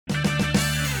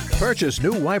Purchase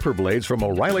new wiper blades from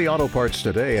O'Reilly Auto Parts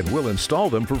today and we'll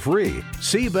install them for free.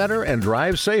 See better and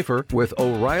drive safer with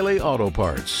O'Reilly Auto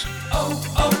Parts.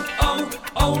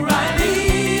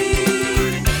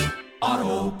 O'Reilly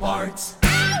Auto Parts.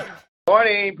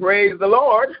 Morning, praise the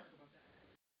Lord.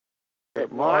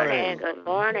 Good morning. Good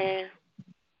morning.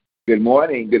 Good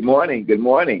morning, good morning, good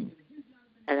morning.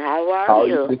 And how are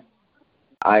you?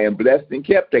 I am blessed and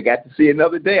kept. I got to see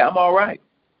another day. I'm all right.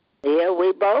 Yeah,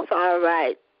 we both all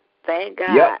right. Thank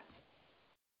God. Yep.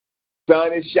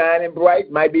 Sun is shining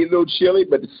bright. Might be a little chilly,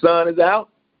 but the sun is out.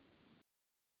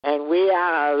 And we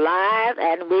are alive,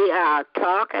 and we are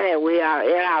talking, and we are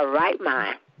in our right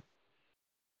mind.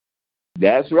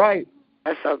 That's right.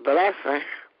 That's a blessing.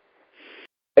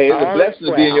 Hey, it's a blessing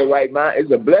to be in your right mind.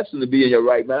 It's a blessing to be in your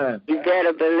right mind. You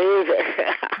better believe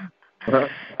it.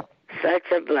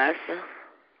 Such a blessing.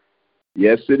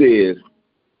 Yes, it is.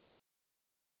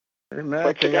 Amen.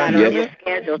 What you got on your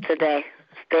schedule today?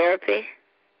 Therapy?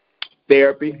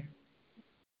 Therapy.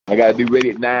 I got to be ready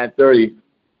at 9:30.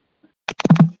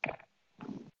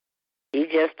 You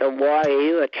just a warrior.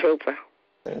 You a trooper.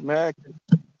 Amen.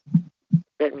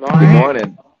 Good morning. Good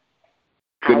morning.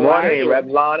 Good How morning,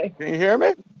 Reverend Lonnie. Can you hear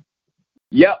me?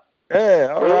 Yep. Hey,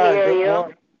 all We right. hear Good you.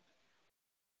 morning.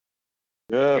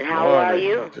 Good And how morning. are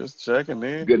you? Just checking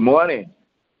in. Good morning.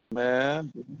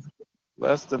 Man,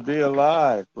 blessed to be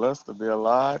alive. Blessed to be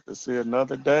alive to see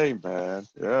another day, man.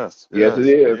 Yes. Yes, it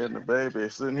is. Me and the baby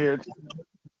sitting here.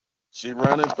 She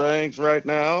running things right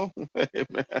now.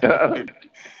 Amen.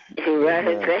 She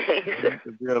running things.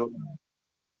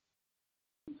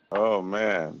 Oh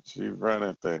man, she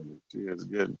running things. She is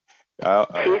getting.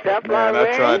 She's up man,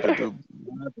 already? I tried to do.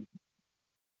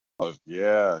 Oh,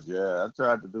 yeah. I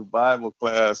tried to do Bible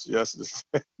class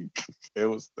yesterday. It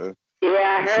was the.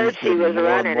 Yeah, I heard she was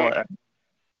running it.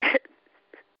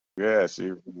 Yeah,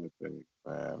 she running things,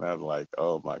 man. I was like,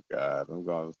 oh my God, I'm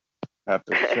gonna have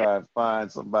to try and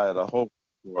find somebody to hope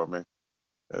for me.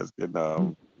 It's getting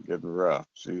rough.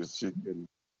 She's getting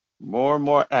more and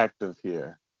more active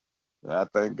here. I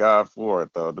thank God for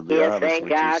it, though. To be Yes, honest thank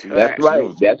with God you, for That's it.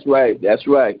 right. That's right. That's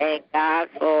right. Thank God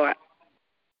for it.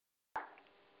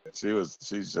 She's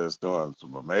just doing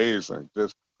some amazing.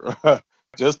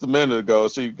 Just a minute ago,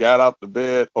 she got out the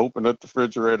bed, opened up the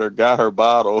refrigerator, got her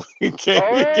bottle, and gave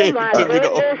My it to me to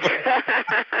goodness. open.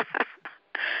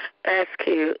 That's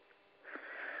cute.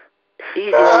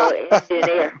 She's your little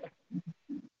engineer.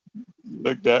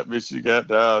 Looked at me. She got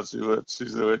down. She said,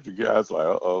 "What you got?" I was like,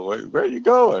 "Uh-oh, where are you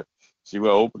going?" She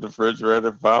went, opened the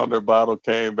refrigerator, found her bottle,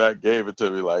 came back, gave it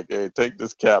to me like, "Hey, take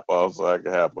this cap off so I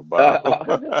can have a bottle."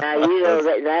 Now, you know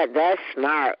that's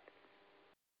smart.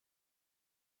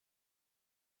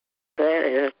 That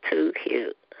is too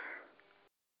cute.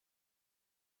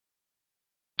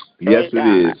 Yes, it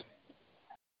is.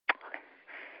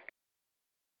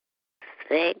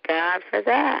 Thank God for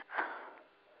that.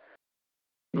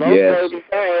 Most Yes. babies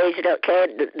her age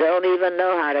don't even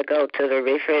know how to go to the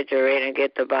refrigerator and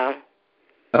get the bottle.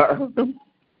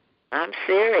 I'm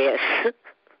serious.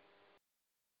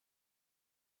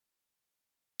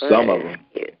 Some of them.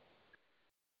 Cute.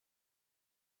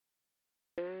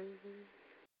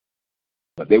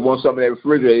 If they want something in that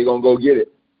refrigerator, they're gonna go get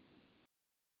it.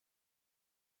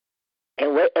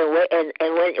 And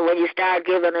when you start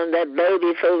giving them that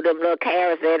baby food, them little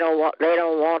carrots, they don't want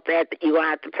that. You gonna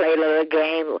have to play a little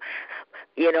game,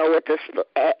 with the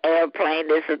airplane.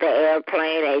 This is the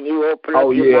airplane, and you open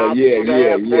up your mouth. Yeah. They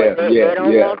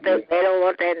don't want that. They don't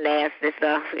want that nasty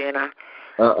stuff, They don't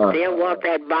want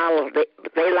that bottle.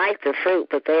 They like the fruit,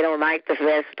 but they don't like the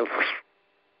vegetables.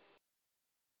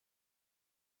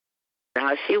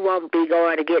 Now she won't be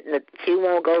going to she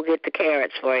won't go get the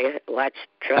carrots for you.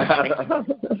 Trust me.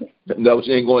 No,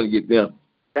 she ain't going to get them.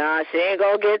 No, she ain't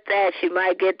gonna get that. She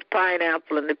might get the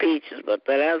pineapple and the peaches, but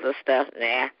that other stuff,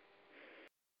 nah.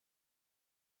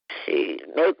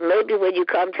 Maybe when you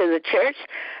come to the church,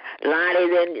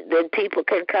 Lonnie, then people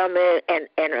can come in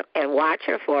and watch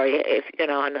her for you if in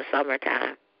the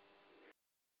summertime.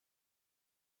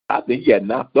 I think he got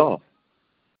knocked off.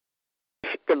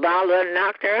 The bottle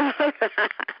knocked her off.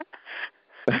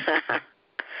 I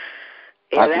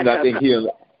think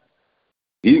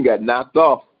he got knocked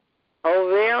off. Oh,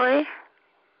 really?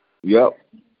 Yep.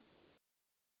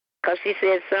 Because she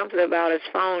said something about his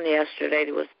phone yesterday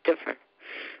that was different.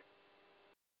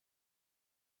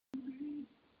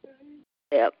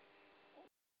 Yep.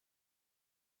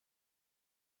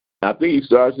 I think he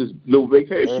starts his little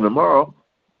vacation tomorrow.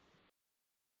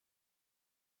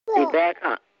 Be back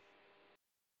on.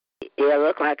 Yeah,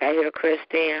 look like I hear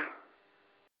Christina.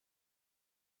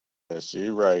 Yeah, she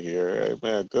right here. Hey,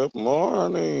 man, good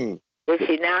morning. Did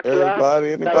she knock you off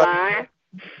the line?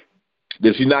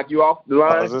 Did she knock you off the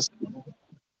line?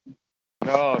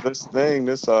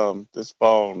 This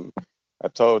phone, I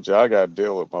told you I got to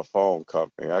deal with my phone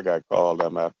company. I got to call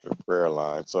them after the prayer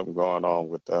line. Something going on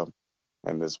with them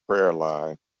and this prayer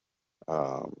line.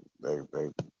 They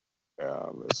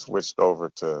switched over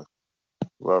to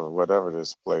whatever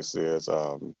this place is.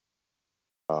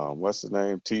 What's the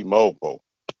name? T-Mobile.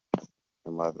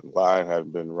 And my line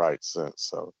hasn't been right since.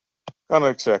 So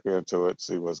gonna check into it,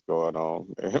 see what's going on.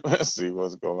 See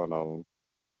what's going on.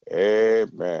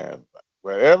 Amen.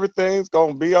 Well, everything's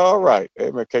gonna be all right.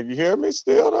 Amen. Can you hear me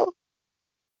still though?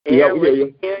 Yeah,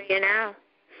 we hear you now.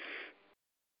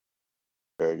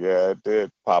 Yeah, it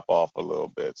did pop off a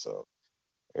little bit. So,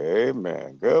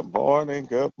 amen. Good morning.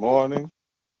 Good morning.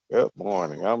 Good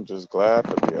morning. I'm just glad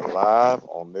to be alive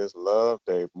on this Love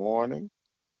Day morning.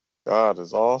 God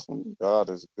is awesome. God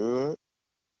is good.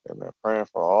 Amen. Praying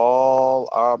for all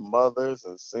our mothers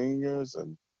and seniors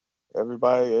and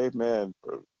everybody. Amen.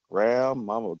 For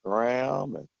Mama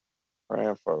Graham, and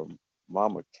praying for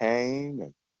Mama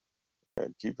Kane,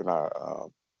 and keeping our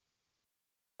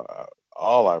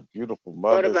all our beautiful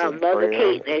mothers. What about Mother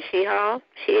Keaton? Is she home?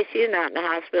 She's not in the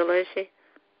hospital, is she?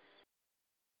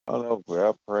 I don't know.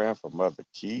 We're praying for Mother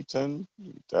Keaton.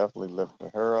 We definitely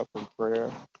lifting her up in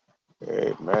prayer.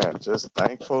 Amen. Just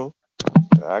thankful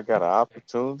that I got an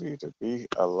opportunity to be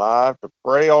alive to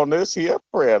pray on this here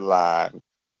prayer line.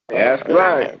 That's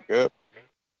right. Good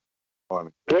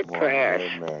morning. Good prayers.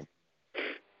 Amen.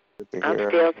 I'm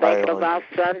still thinking about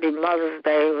Sunday. Mother's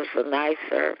Day was a nice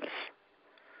service.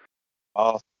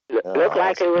 Awesome. Looked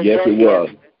like it was. Yes, it was.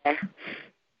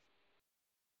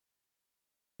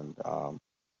 And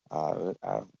I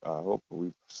hope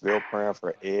we still praying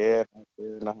for Ed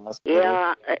in the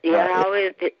hospital. Yeah, I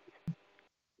always did.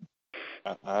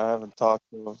 I haven't talked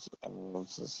to him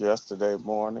since yesterday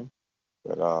morning,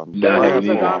 but I was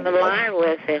on the line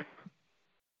with him.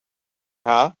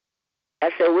 Huh?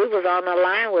 I said we was on the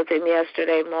line with him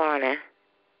yesterday morning.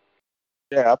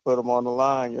 Yeah, I put him on the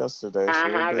line yesterday.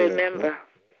 I remember.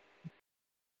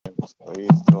 So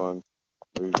he's doing.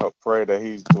 We pray that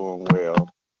he's doing well.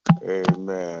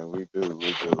 Amen. We do.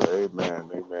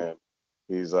 Amen.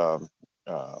 He's I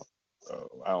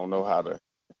don't know how to.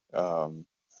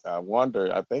 I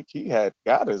wonder. I think he had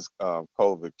got his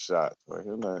COVID shot for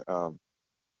him.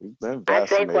 He's been vaccinated. I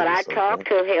think when I talked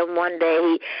to him one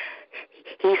day,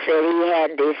 he said he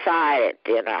hadn't decided.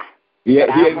 Yeah, he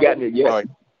hadn't gotten it yet.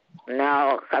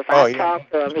 No, because I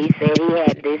talked to him. He said he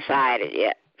hadn't decided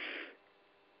yet.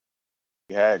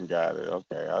 He hadn't got it.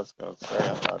 Okay, I was gonna say.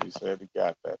 I thought he said he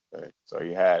got that thing. So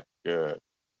he had good.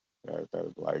 That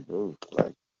was like, ooh,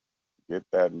 like get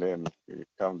that and then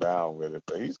come down with it.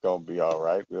 But he's gonna be all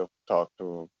right. We'll talk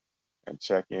to him and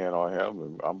check in on him.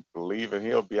 And I'm believing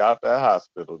he'll be out that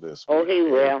hospital this week. Oh, he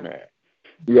will. Man.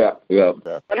 Yeah.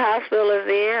 What hospital is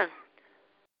he in?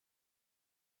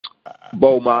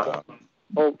 Beaumont.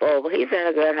 He's in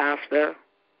a good hospital.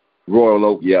 Royal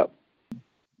Oak, yeah.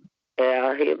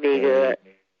 Yeah, he'll be good.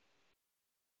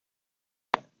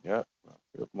 Yep.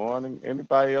 Good morning.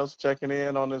 Anybody else checking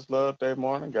in on this Love Day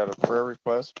morning? Got a prayer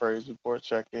request, praise report,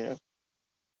 check in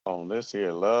on this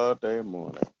here Love Day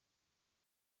morning.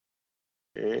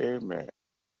 Amen.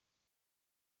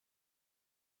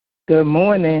 Good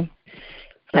morning.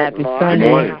 Happy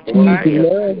Sunday. Happy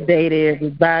Love Day to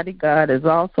everybody. God is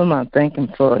awesome. I thank him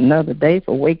for another day,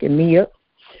 for waking me up,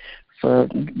 for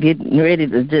getting ready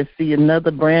to just see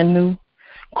another brand new,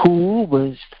 cool,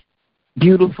 but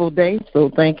beautiful day. So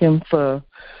thank him for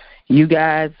you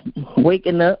guys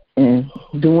waking up and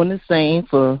doing the same,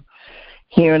 for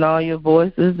hearing all your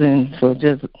voices, and for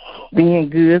just being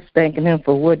good. Thanking him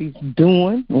for what he's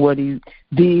doing, what he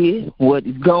did, what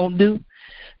he's going to do.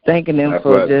 Thanking him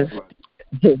for just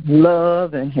his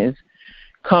love and his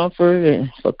comfort, and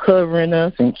for covering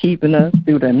us and keeping us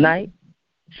through the night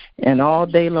and all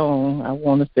day long. I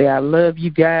want to say I love you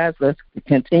guys. Let's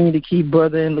continue to keep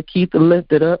Brother and Lakeitha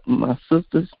lifted up, and my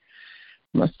sisters,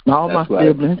 all my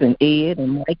siblings, and Ed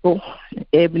and Michael and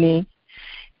Ebony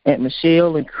and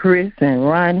Michelle and Chris and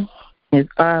Ronnie and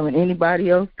anybody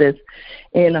else that's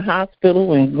in the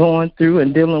hospital and going through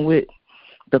and dealing with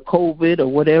the COVID or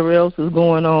whatever else is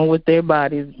going on with their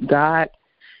bodies. God,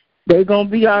 they're going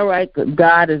to be all right, because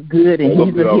God is good and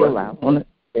he's a healer.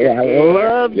 I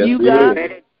love you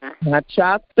guys, my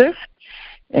chapter,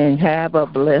 and have a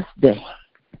blessed day.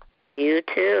 You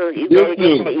too. You better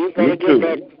get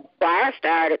that fire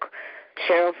started,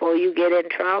 Cheryl, before you get in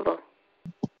trouble.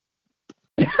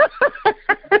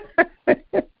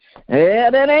 Yeah,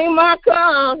 that ain't my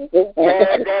call.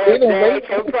 That ain't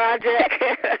your project.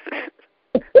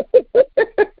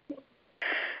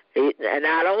 And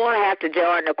I don't want to have to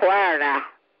join the choir now.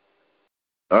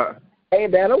 Hey,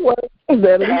 that'll work.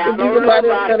 That'll I don't know about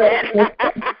that.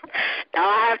 Now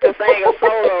I have to sing a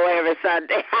solo every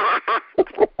Sunday.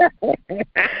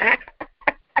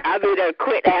 I'll be there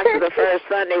quit after the first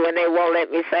Sunday when they won't let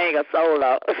me sing a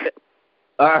solo.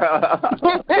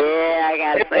 Yeah, I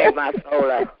got to sing my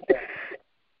solo.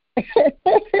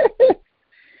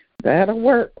 That'll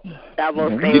work.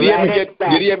 Did he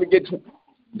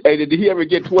ever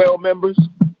get 12 members?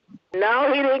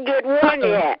 No, he didn't get one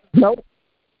yet. Nope.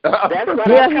 That's what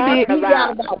yeah, I'm talking he did. He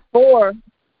got about 4. I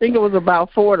think it was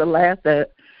about 4 the last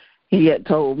that he had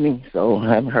told me. So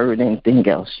I haven't heard anything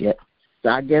else yet. So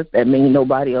I guess that means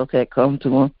nobody else had come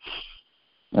to him.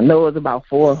 I know it was about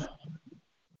 4.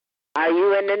 Are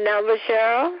you in the number,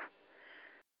 Cheryl?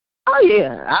 Oh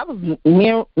yeah, I was.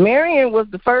 Marion was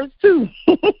the first 2.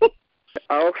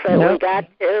 Okay, we got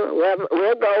 2. Well,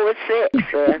 we'll go with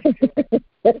 6.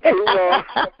 2 more.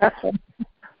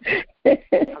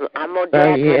 I'm gonna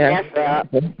jack Vanessa up.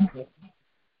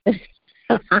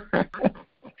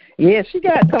 Yeah, she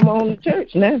got to come on to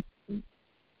church now.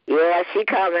 Yeah, she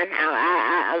coming.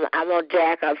 I'm gonna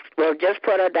jack up. Well, just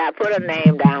put her down. Put her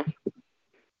name down.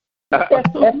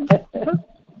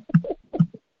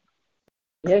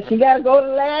 Yeah, she got to go to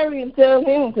Larry and tell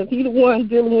him because he's the one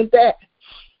dealing with that.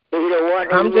 He's the one.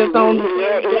 He's doing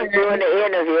the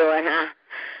interviewing, huh?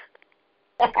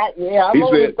 Yeah, I'm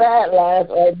on the sidelines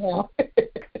right now.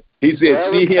 He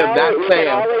said, "See him, not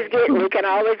Sam." We can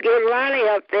always get Ronnie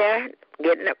up there.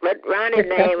 Put Ronnie's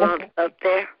name up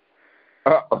there.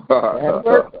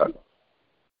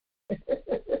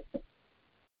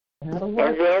 And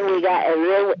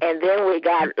then we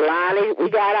got Lonnie. We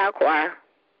got our choir.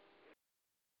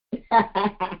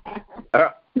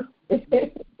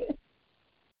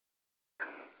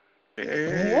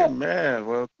 Amen.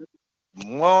 Well, good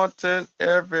morning,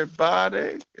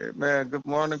 everybody. Amen. Good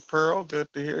morning, Pearl. Good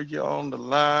to hear you on the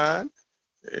line.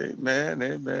 Amen.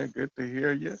 Amen. Good to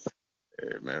hear you.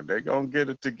 Amen. They're going to get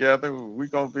it together. We're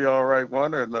going to be all right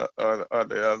one or the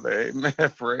other.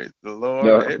 Amen. Praise the Lord.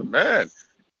 No. Amen.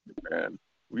 Amen.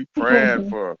 We praying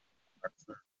for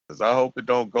because I hope it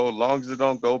don't go, as long as it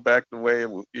don't go back the way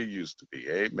it used to be.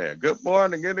 Amen. Good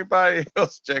morning. Anybody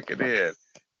else checking in?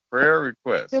 Prayer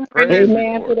requests.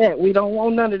 Amen for that. We don't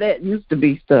want none of that used to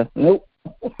be stuff. Nope.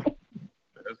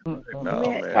 No,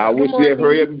 man. I wish they'd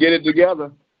hurry up and get it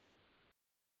together.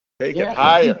 Take it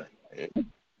higher.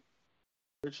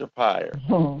 Bishop higher.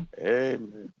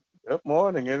 Amen. Good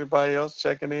morning. Anybody else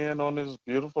checking in on this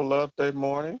beautiful Love Day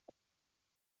morning?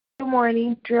 Good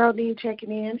morning. Geraldine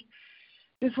checking in.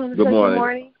 Just want to say good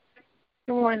morning.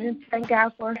 Good morning. Thank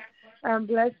God for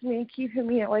blessing me and keeping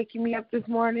me and waking me up this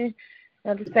morning.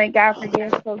 And just thank God for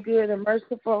being so good and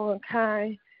merciful and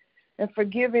kind and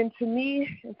forgiving to me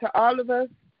and to all of us.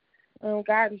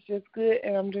 God is just good,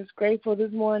 and I'm just grateful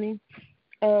this morning.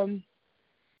 I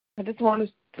just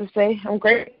wanted to say I'm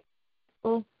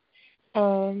grateful.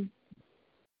 And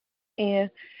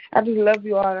I just love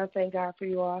you all, and I thank God for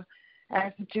you all. I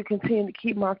ask that you continue to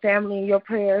keep my family in your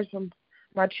prayers, and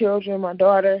my children, my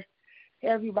daughter,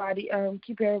 everybody.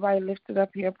 Keep everybody lifted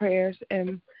up in your prayers,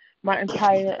 and my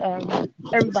entire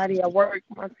everybody at work,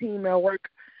 my team at work.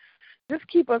 Just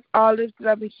keep us all lifted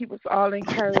up and keep us all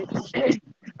encouraged.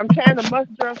 I'm trying to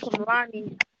muster up some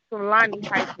Lonnie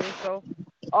hyphen, so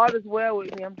all is well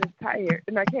with me. I'm just tired,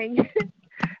 and I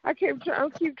keep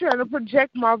trying to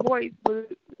project my voice, but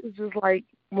it's just like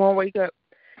won't wake up.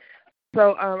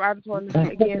 So I just want to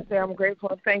again say I'm grateful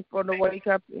and thankful to wake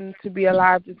up and to be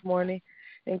alive this morning.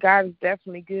 And God is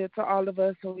definitely good to all of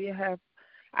us. So we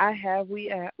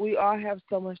all have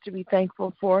so much to be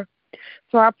thankful for.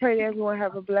 So I pray that everyone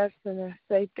have a blessed and a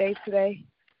safe day today.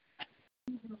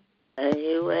 And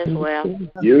you as well.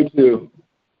 You too.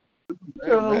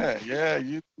 Amen. Yeah,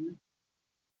 you too.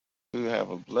 You have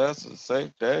a blessed and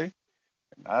safe day.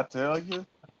 And I tell you,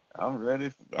 I'm ready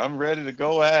to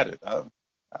go at it.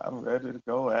 I'm ready to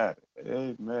go at it.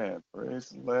 Amen. Praise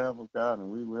the Lamb of God, and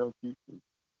we will keep the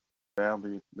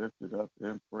family lifted up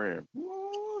in prayer.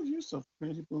 Woo, you so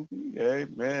pretty, booby.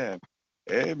 Amen.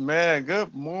 Amen.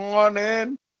 Good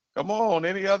morning. Come on.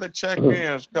 Any other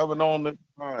check-ins coming on the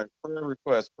line? Prayer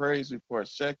requests, praise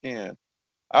reports, check-in.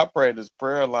 I pray this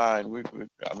prayer line.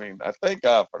 I thank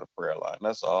God for the prayer line.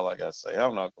 That's all I got to say.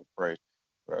 I'm not going to pray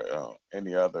for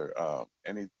any other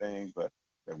anything, but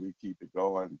that we keep it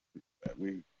going, that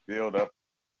we build up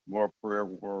more prayer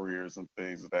warriors and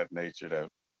things of that nature, that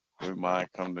we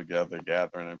might come together,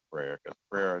 gathering in prayer, because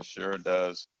prayer sure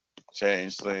does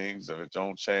change things. If it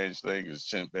don't change things,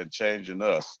 it's been changing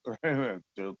us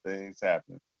until things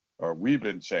happen. or we've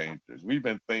been changers. We've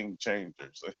been thing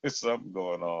changers. There's something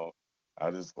going on.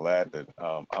 I'm just glad that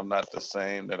I'm not the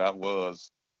same that I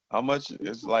was. How much?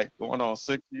 It's like going on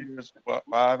 6 years,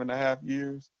 5.5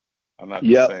 years. I'm not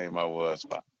the same I was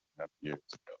 5.5 years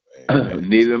ago. Amen.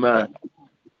 Neither am I.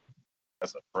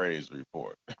 That's a praise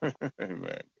report.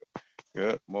 Amen.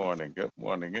 Good morning. Good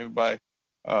morning. Anybody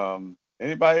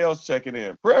else checking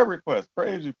in? Prayer requests,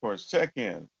 praise reports, check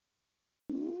in.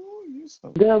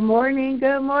 Good morning,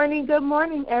 good morning, good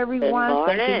morning, everyone. Good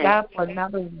morning. Thank you, God, for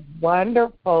another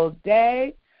wonderful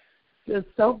day. Just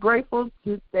so grateful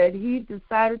that he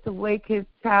decided to wake his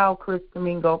child, Chris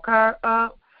Domingo Carr,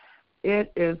 up.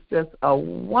 It is just a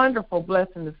wonderful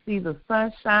blessing to see the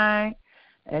sunshine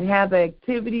and have the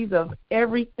activities of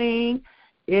everything.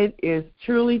 It is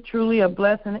truly, truly a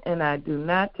blessing, and I do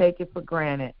not take it for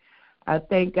granted. I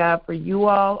thank God for you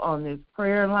all on this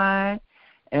prayer line.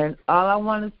 And all I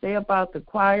want to say about the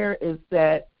choir is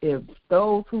that if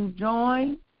those who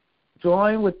join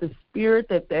with the spirit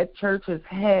that church has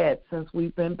had since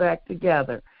we've been back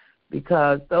together,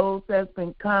 because those that's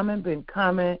been coming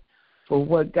for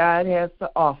what God has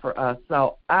to offer us.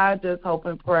 So I just hope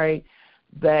and pray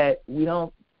that we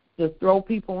don't just throw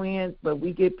people in, but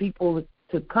we get people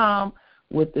to come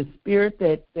with the spirit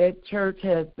that church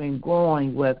has been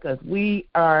growing with, because we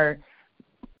are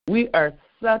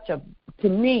such to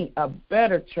me, a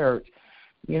better church.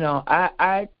 You know,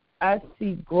 I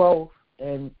see growth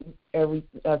and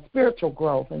spiritual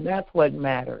growth, and that's what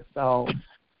matters. So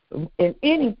in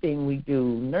anything we do,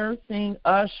 nursing,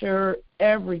 usher,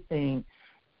 everything,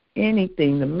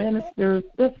 anything, the ministers,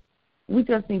 we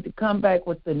just need to come back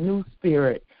with the new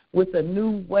spirit, with a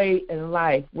new way in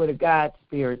life, with a God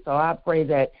spirit. So I pray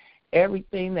that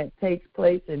everything that takes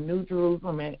place in New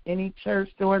Jerusalem and any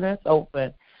church door that's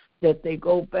open, that they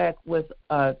go back with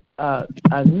a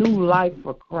new life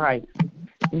for Christ.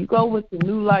 When you go with the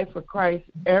new life for Christ,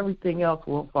 everything else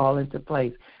will fall into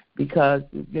place, because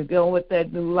if you're going with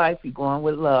that new life, you're going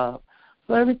with love.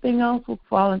 So everything else will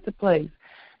fall into place.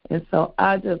 And so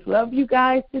I just love you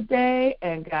guys today,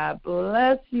 and God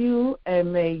bless you,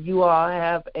 and may you all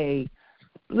have a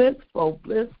blissful,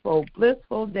 blissful,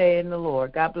 blissful day in the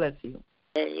Lord. God bless you.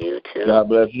 And you too. God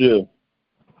bless you.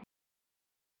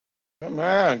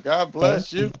 Amen. God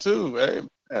bless you too.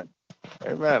 Amen.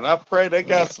 Amen. I pray they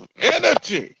got some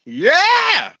energy.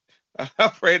 Yeah. I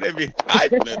pray they be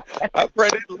hyping it. I pray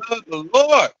they love the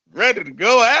Lord, ready to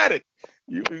go at it.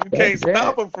 You can't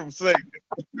stop them from singing.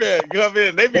 Man, come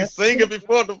in. They be singing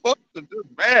before the folks do.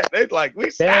 Man, they like,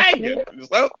 we singing.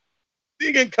 So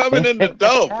singing coming in the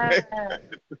door.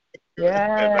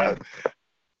 Yeah.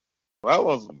 I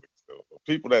want some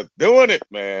people that's doing it,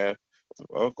 man.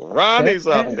 Uncle Ronnie's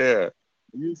out there.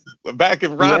 Back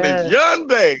in Ronnie's young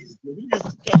days, he used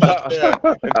to come out there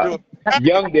and do it.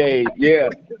 Young days, yeah.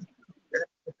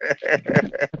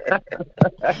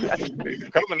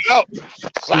 Coming out,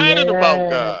 excited about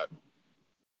God.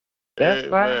 That's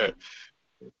right.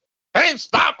 Can't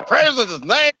stop praising his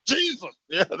name, Jesus.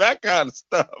 Yeah, that kind of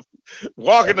stuff.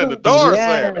 Walking in the door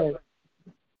saying it.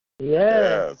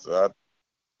 Yeah.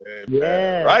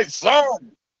 Right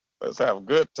song. Let's have a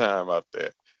good time out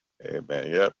there.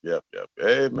 Amen. Yep.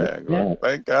 Amen. Well,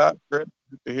 thank God. Good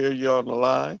to hear you on the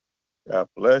line. God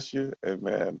bless you.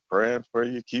 Amen. Praying for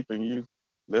you, keeping you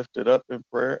lifted up in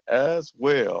prayer as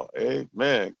well.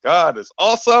 Amen. God is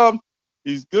awesome.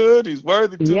 He's good. He's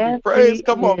worthy to be praised.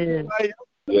 Come on.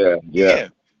 Yeah.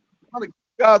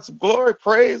 God some glory,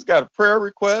 praise. Got a prayer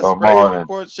request. Good morning.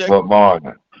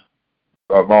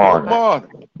 Good morning.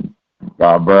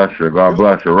 God bless you. God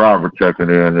bless you. Robert checking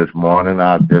in this morning.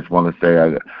 I just want to say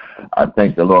I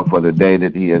thank the Lord for the day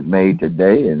that he has made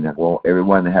today, and I want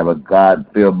everyone to have a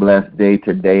God-filled, blessed day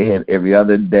today and every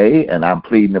other day, and I'm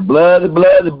pleading the blood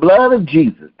of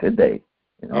Jesus today.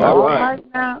 All right.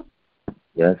 Now.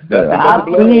 Yes, sir. I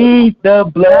plead the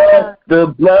blood.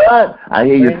 I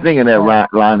hear you singing that,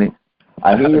 Lonnie.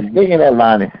 I hear you singing that,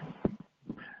 Lonnie.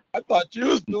 I thought you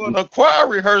was doing a choir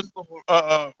rehearsal.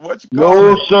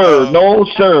 No, sir.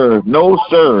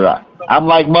 I'm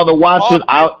like Mother Watson.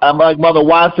 I'm like Mother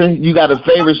Watson. You got a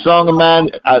favorite song of mine?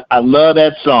 I love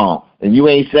that song, and you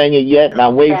ain't sang it yet, and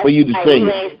I'm waiting for you to sing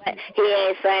it. He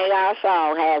ain't sang our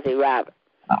song, has he, Robert?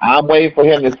 I'm waiting for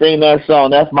him to sing that song.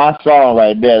 That's my song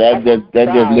right there. That just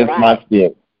lifts my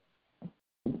spirit.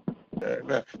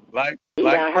 Like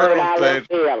hurt our little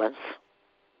feelings.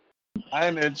 I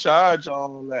ain't in charge of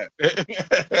all that. Ain't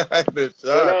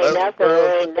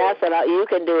nothing. You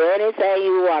can do anything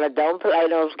you want to. Don't play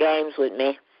those games with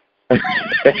me. I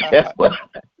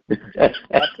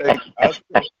stay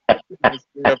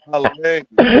in my lane.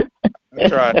 I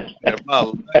try to stay in my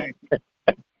lane.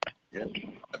 Yeah.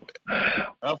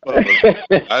 My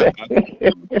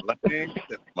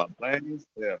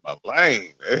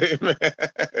lane.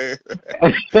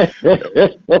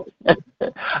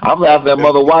 I'm laughing at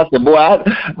Mother Watson. Boy,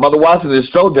 Mother Watson is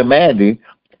so demanding.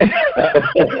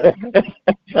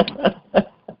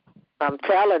 I'm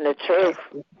telling the truth.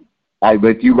 I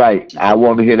bet you're right. I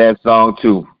want to hear that song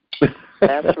too.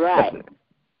 That's right.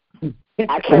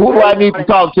 Who do I need to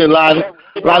talk to, Lonnie?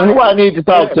 Lonnie, who do I need to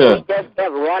talk to? Just kept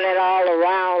running all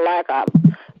around like a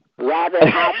rabbit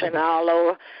hopping all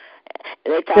over.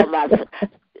 They talking about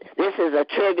this is a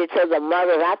tribute to the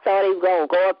mothers. I thought he was going to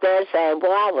go up there and say, boy,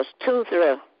 I was too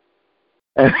through.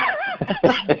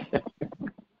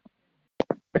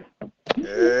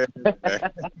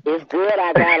 It's good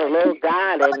I got a little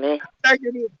God in me.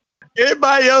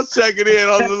 Anybody else checking in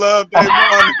on the Love Day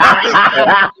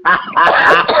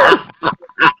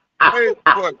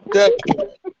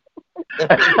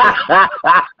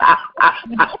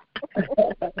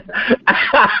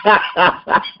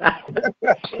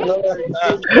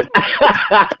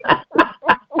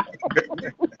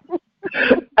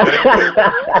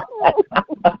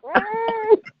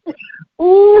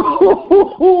Ooh,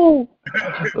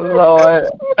 Lord.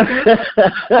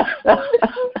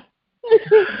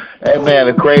 That man,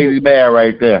 a crazy man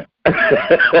right there.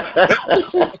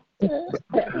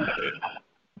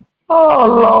 Oh,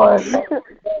 Lord.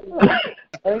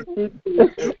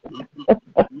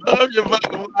 Love your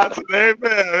Mother Watson,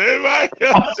 amen. Everybody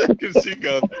else checking, she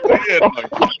goes,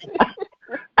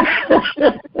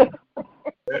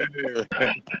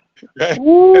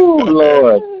 Ooh,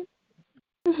 Lord.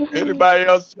 Anybody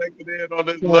else checking in on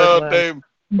this Love Day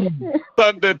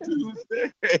Sunday,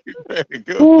 Tuesday?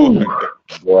 Good morning.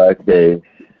 Boy, okay.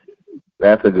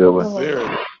 That's a good one. Serious.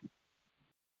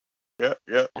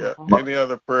 Yep. Any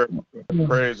other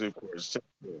praise reports?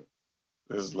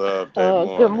 This Love Day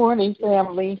morning. Good morning,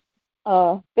 family.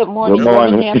 Good morning. Good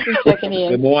morning. Hampton checking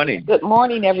in. Good morning. Good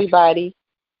morning, everybody.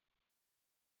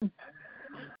 Good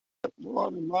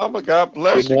morning, Mama. God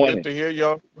bless Good you. morning. Good to hear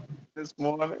y'all this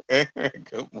morning.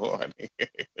 Good morning.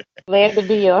 Glad to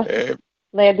be on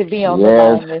Yes. the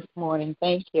line this morning.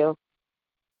 Thank you.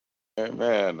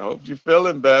 Amen. Hope you're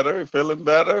feeling better. Feeling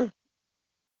better?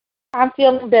 I'm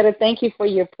feeling better. Thank you for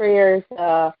your prayers.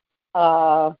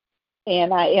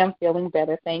 And I am feeling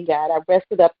better. Thank God. I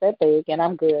rested up that big, and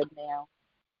I'm good now.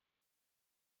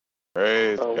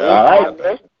 Praise God. All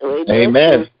right.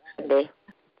 Amen.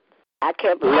 I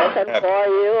kept looking for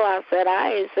you. I said,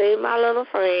 I ain't seen my little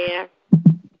friend.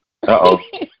 Uh-oh.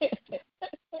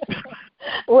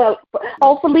 Well,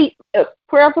 hopefully,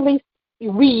 prayerfully,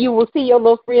 you will see your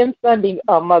little friend Sunday,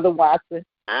 Mother Watson.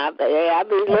 I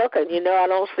be looking. You know, I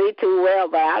don't see too well,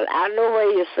 but I know where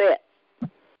you sit.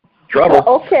 Trouble.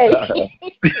 Okay.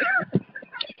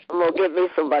 I'm going to get me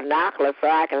some binoculars so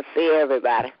I can see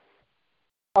everybody.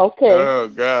 Okay. Oh,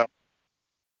 God.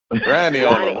 Granny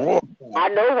on the wall. I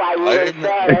know why you would have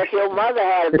sang. If your mother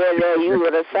had been there, you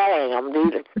would have sang. I'm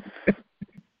going to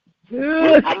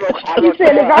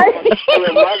tell your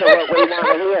mother what we want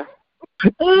to hear.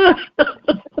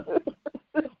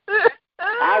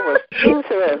 I was too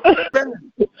through.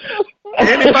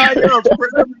 Anybody else?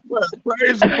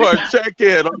 Praise report. Check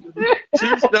in. She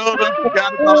showed up.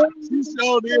 She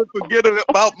showed in forgetting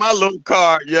about my little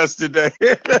card yesterday.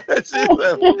 That's the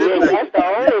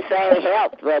only thing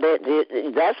helped, but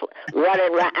that's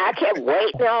running right. I kept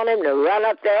waiting on him to run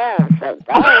up there and said,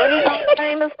 "Oh, when are you gonna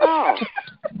sing the song?"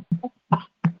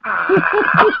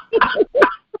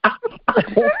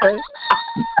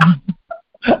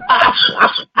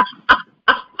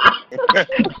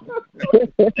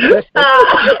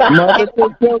 Mother,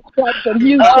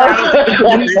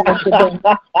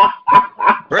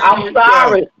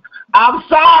 I'm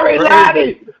sorry,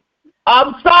 Lonnie.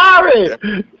 I'm sorry.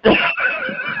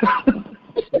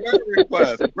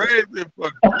 Praise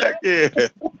report. Check in.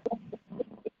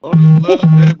 On the Love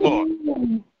Day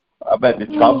morning. I bet the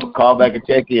call back and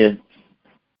check in.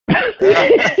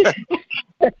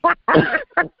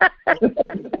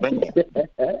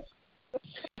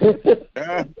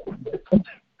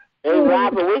 Hey,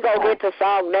 Robert, we're going to get the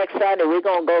song next Sunday. We're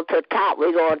going to go to the top.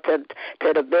 We're going to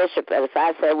the bishop. And if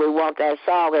I say we want that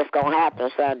song, it's going to happen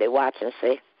Sunday. Watch and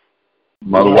see.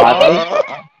 Mother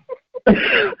Watson.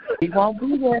 He won't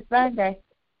be there Sunday.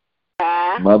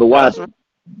 Mother Watson.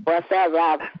 What's that,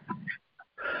 Robert?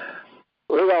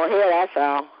 We're going to hear that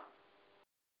song.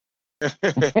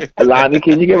 Lonnie,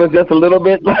 can you give us just a little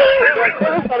bit? Just give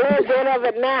us a little bit of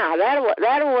it now.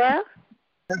 That'll work.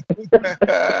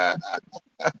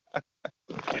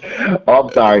 Oh,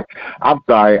 I'm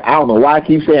sorry. I don't know why I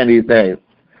keep saying these things.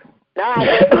 No, I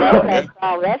just love that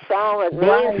song. That song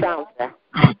means something.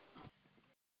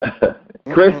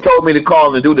 Chris told me to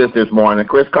call and do this morning.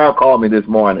 Chris Carr called me this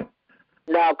morning.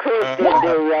 No, Chris didn't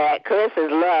do that. Chris is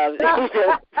love.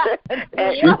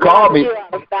 She called me. You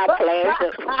ought to stop playing.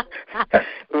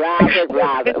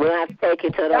 Robert, we'll have to take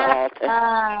you to the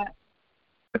altar.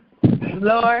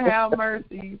 Lord have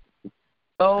mercy.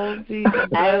 Oh, Jesus. I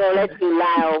ain't going to let you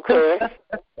lie on Chris.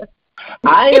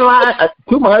 I ain't lying.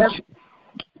 Too much.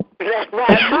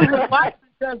 What's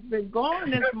just been going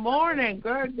this morning,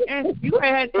 girl? And you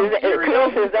had to.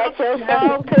 Chris, is that your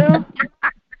song too?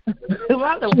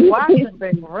 Mother Watson's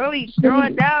been really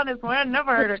throwing down this morning. I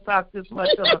never heard her talk this much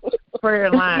on the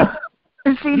prayer line.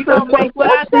 What song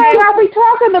are we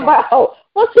talking about?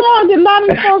 What song did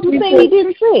Lonnie supposed to sing he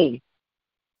didn't sing?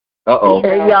 Uh-oh.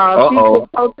 Hey, y'all,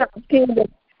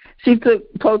 she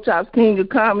took Pochop's King of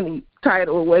Comedy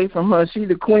title away from her. She's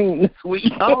the queen this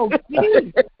week. Oh,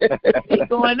 geez. She's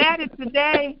going at it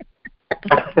today.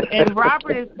 And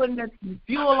Robert is putting the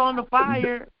fuel on the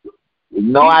fire.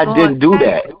 No, I didn't do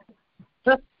that.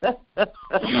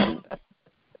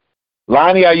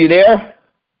 Lonnie, are you there?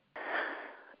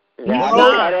 No.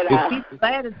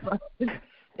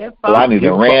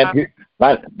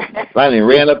 Lonnie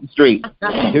ran up the street.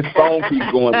 His phone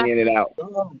keeps going in and out.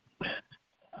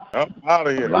 I'm out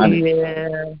of here. Lonnie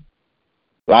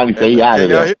say he out of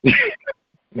there.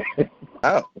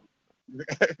 Out.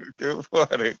 Good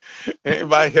morning.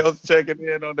 Anybody else checking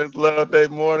in on this Love Day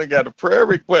morning? Got a prayer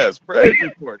request, praise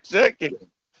report, check in.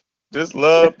 Just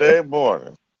Love Day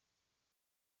morning.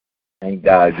 Ain't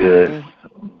God good?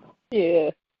 Yeah.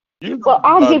 Well,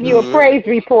 I'll give you a praise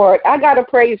report. I got a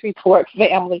praise report,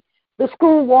 family. The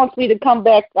school wants me to come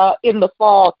back in the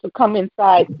fall to come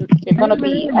inside. They're going to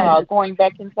be going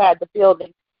back inside the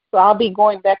building. So I'll be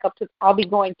going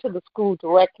to the school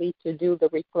directly to do the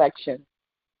reflection.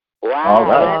 Wow. All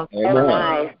right. That's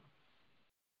nice.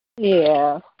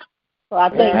 Yeah. So I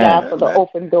thank God for the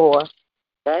open door.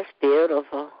 That's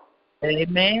beautiful.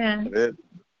 Amen.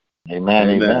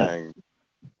 Amen.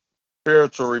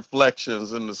 Spiritual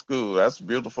reflections in the school. That's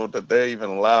beautiful that they're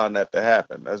even allowing that to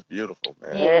happen. That's beautiful,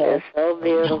 man. Yeah, it's so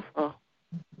beautiful.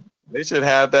 They should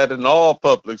have that in all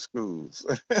public schools.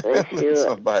 They should.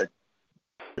 Somebody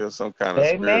feel some kind of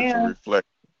spiritual reflection.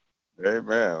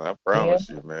 Amen. I promise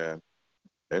you, man.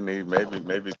 They need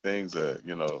maybe things that,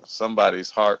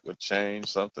 somebody's heart would change,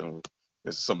 something.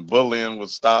 Some bullying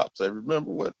would stop. Say, remember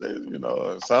what they,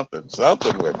 something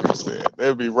would be said.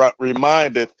 They'd be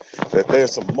reminded that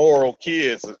there's some moral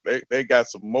kids. They got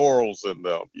some morals in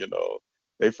them.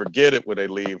 They forget it when they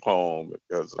leave home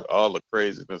because of all the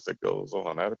craziness that goes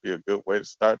on. That'd be a good way to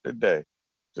start the day.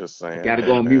 Just saying. Got to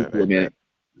go on mute for a minute.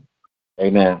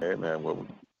 Amen. Well,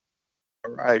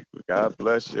 all right. God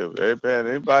bless you. Amen.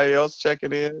 Anybody else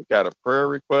checking in? Got a prayer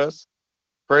request?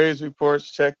 Praise reports,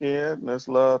 check in. This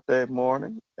Love Day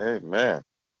morning. Amen.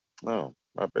 Oh,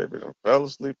 my baby done fell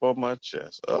asleep on my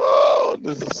chest. Oh,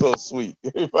 this is so sweet.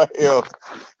 Anybody else?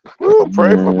 Woo,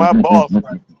 pray for my boss.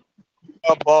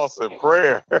 My boss in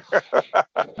prayer. Yes.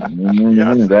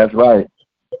 That's right.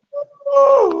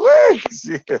 Oh,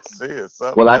 yes.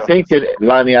 Well, I think that,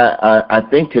 Lonnie, I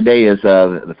think today is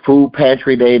the food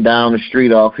pantry day down the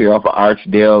street off of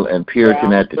Archdale and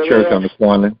Puritan at the church on the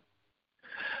corner.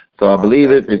 So I believe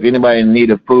it. If anybody in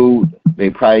need of food, they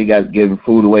probably got giving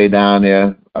food away down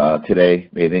there today.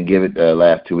 They didn't give it the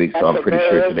last 2 weeks, so I'm pretty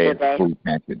sure today is the food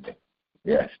pantry day.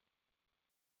 Yes.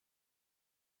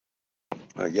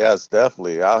 Yes,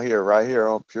 definitely. Right here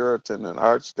on Puritan and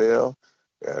Archdale.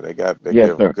 Yeah, they give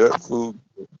good food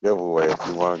giveaway if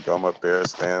you want to come up there,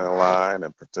 stand in line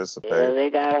and participate. Yeah, they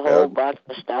got a whole bunch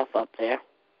of stuff up there.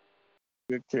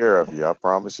 Good care of you. I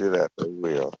promise you that they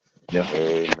will. Yeah.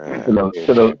 Amen.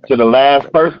 To the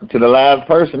last person.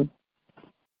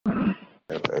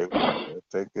 They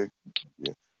take it.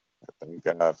 Yeah. Thank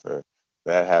God for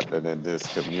that happening in this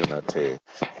community.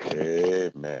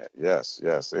 Amen. Yes.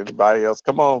 Anybody else?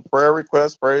 Come on. Prayer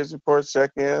requests, praise reports,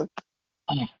 check in.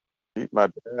 Keep my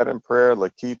dad in prayer,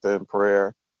 Lakeitha in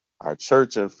prayer, our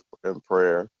church in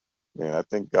prayer. Man, I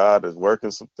think God is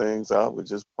working some things out. We're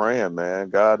just praying, man.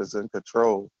 God is in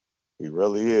control. He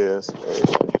really is.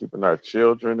 Keeping our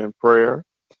children in prayer.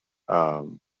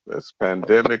 This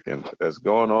pandemic and that's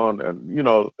going on, and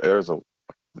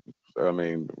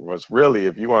what's really,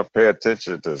 if you want to pay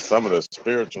attention to some of the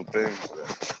spiritual things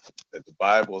that the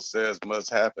Bible says must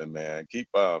happen, man. Keep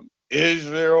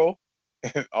Israel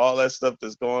and all that stuff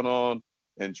that's going on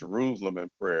in Jerusalem in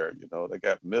prayer. They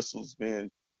got missiles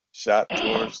being shot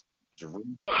towards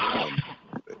Jerusalem, and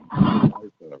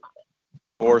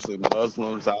forcing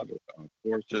Muslims out of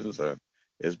portions.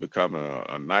 it's becoming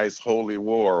a nice holy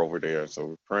war over there. So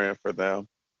we're praying for them.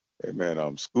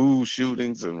 Amen. School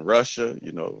shootings in Russia,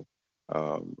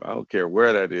 I don't care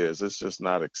where that is. It's just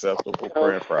not acceptable.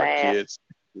 Praying for our kids.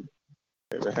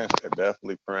 Amen.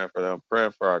 Definitely praying for them.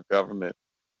 Praying for our government.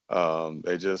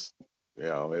 They just,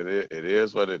 it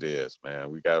is what it is,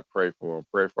 man. We got to pray for them.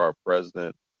 Pray for our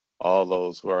president, all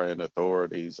those who are in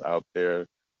authorities out there,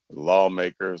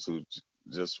 lawmakers who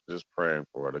just praying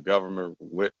for her. The government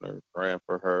Whitmer, praying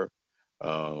for her.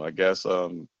 I guess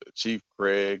Chief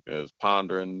Craig is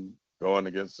pondering going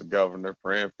against the governor,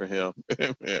 praying for him,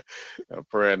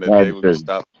 praying that they would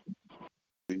stop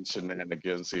these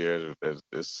shenanigans here.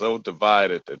 It's so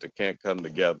divided that they can't come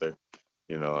together,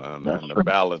 and the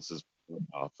balance is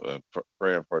off.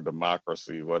 Praying for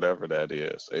democracy, whatever that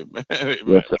is. Amen. Amen.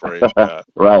 Yes, Praise God.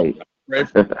 Right.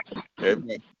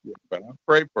 Amen. But I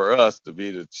pray for us to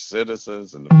be the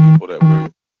citizens and the people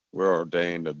that we're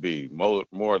ordained to be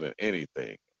more than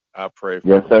anything. I pray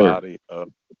for the body of,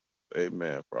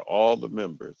 amen, for all the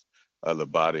members of the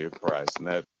body of Christ. And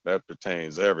that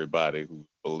pertains to everybody who's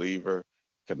a believer,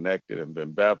 connected, and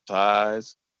been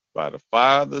baptized by the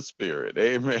fire of the Spirit.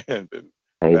 Amen.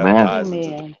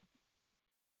 Amen.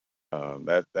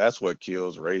 That's what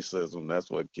kills racism.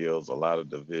 That's what kills a lot of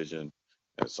division.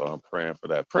 And so I'm praying for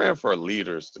that. Praying for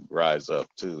leaders to rise up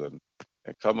too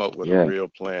and come up with a real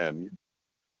plan.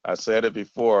 I said it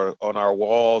before, on our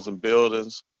walls and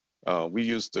buildings, we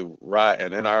used to write,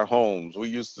 and in our homes, we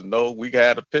used to know we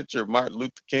had a picture of Martin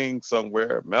Luther King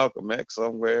somewhere, Malcolm X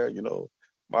somewhere,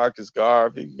 Marcus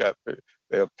Garvey.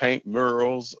 They'll paint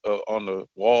murals on the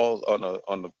walls, on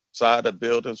the side of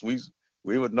buildings.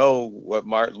 We would know what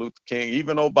Martin Luther King,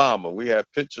 even Obama. We had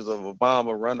pictures of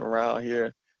Obama running around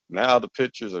here. Now the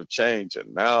pictures are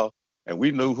changing. Now, and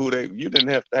we knew you didn't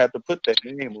have to put that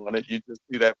name on it. You just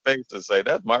see that face and say,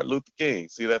 that's Martin Luther King.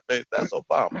 See that face? That's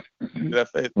Obama. See that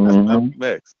face? That's Malcolm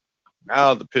X.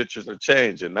 Now the pictures are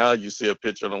changing. Now you see a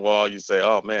picture on the wall, you say,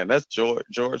 oh man, that's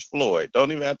George Floyd.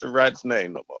 Don't even have to write his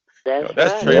name no more.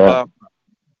 That's Trayvon,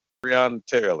 Breonna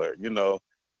Taylor.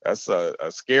 That's a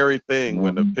scary thing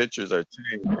when the pictures are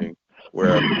changing,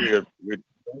 where we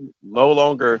no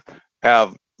longer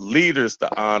have leaders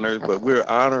to honor, but we're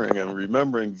honoring and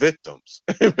remembering victims.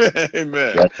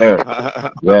 Amen. Yes,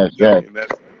 sir. Yes.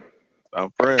 I'm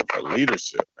praying for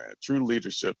leadership, man. True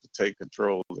leadership to take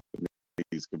control of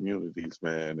these communities,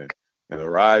 man, and to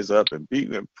rise up and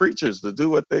preachers to do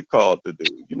what they're called to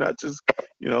do. You're not just,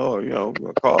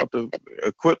 called to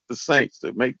equip the saints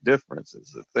to make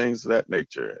differences and things of that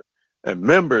nature, and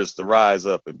members to rise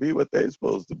up and be what they're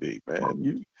supposed to be,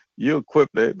 man. You equip,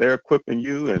 they're equipping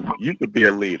you, and you could be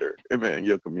a leader, amen, in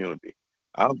your community.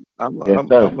 I'm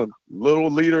a little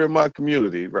leader in my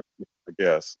community, right? I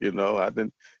guess,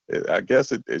 I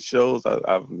guess it shows.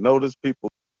 I've noticed people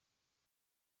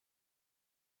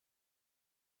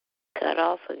cut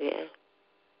off again.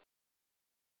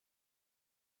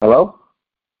 Hello?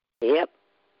 Yep.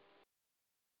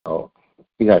 Oh,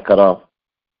 you got cut off.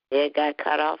 Yeah, it got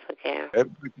cut off again.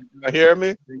 Can you hear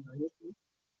me?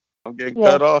 I'm getting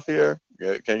cut off here.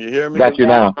 Can you hear me? Got you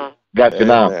now. Got you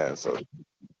now. So,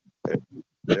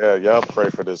 y'all pray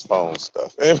for this phone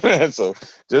stuff. Amen. So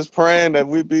just praying that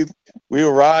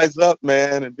we'll rise up,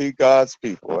 man, and be God's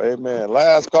people. Amen.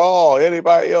 Last call.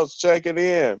 Anybody else checking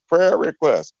in? Prayer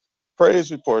requests,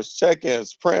 praise reports,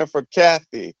 check-ins, praying for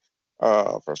Kathy,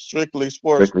 for Strictly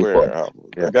Sportswear.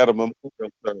 We got a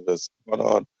memorial service going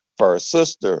on for our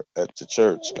sister at the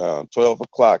church, 12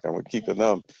 o'clock, and we're keeping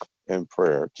them in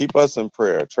prayer. Keep us in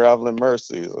prayer. Traveling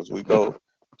mercies as we go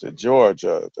to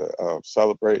Georgia to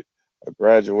celebrate a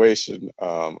graduation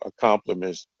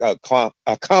accomplishment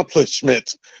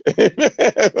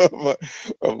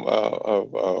of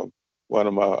one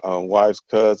of my wife's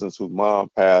cousins whose mom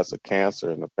passed of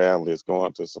cancer, and the family is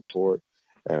going to support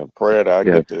and prayer that I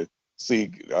get to see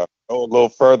go a little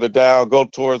further down, go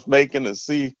towards Macon and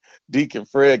see Deacon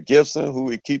Fred Gibson, who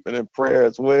we keeping in prayer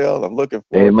as well. I'm looking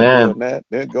forward to doing that.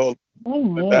 Then go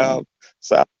down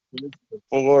south to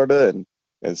Florida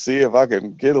and see if I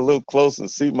can get a little close and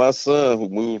see my son who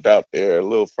moved out there a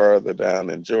little further down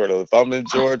in Georgia. If I'm in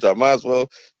Georgia, I might as well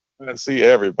try to see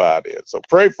everybody. And so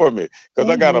pray for me, because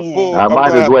I got a full. I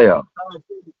might as well.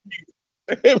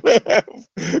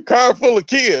 Car full of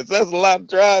kids. That's a lot of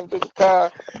drive to the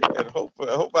car, and I hope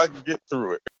I can get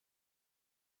through it.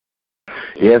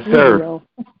 Yes, sir.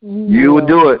 You will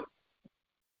do it.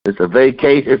 It's a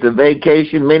vacation. It's a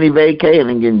vacation, mini vacation,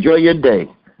 and enjoy your day.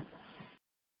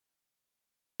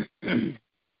 You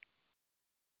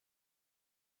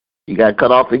got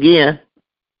cut off again.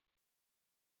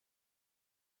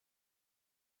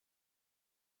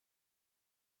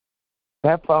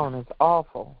 That phone is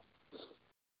awful.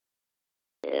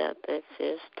 Yeah, that's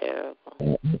just terrible.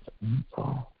 It's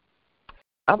awful.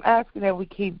 I'm asking that we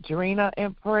keep Drina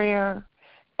in prayer,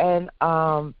 and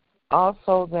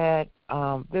also that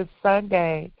this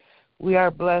Sunday we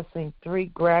are blessing 3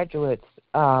 graduates.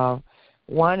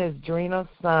 One is Drina's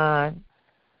son,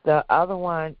 the other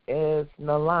one is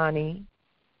Nalani,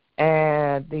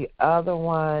 and the other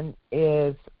one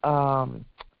is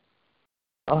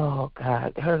oh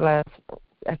God, her last,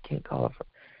 I can't call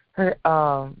her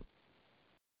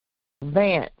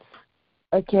Vance.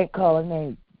 I can't call her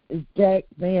name. It's Jack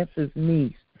Vance's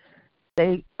niece.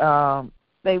 They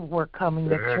were coming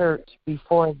to church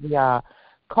before the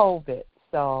COVID.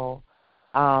 So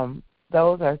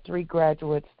those are 3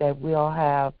 graduates that we'll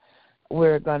have.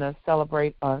 We're going to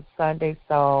celebrate on Sunday.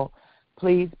 So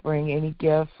please bring any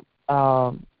gift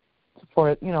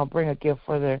bring a gift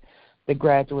for the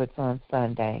graduates on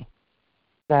Sunday.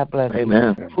 God bless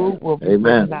Amen. you. Food will be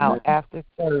given out after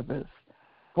service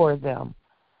for them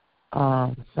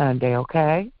Sunday,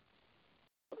 okay?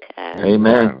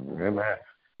 Amen. Amen.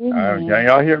 Can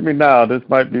y'all hear me now? This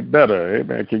might be better.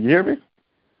 Amen. Can you hear me?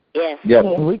 Yes. Yes.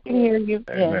 We can hear you.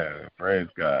 Amen. Yes. Praise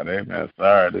God. Amen.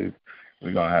 Sorry,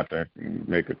 we're going to have to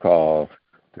make a call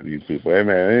to these people.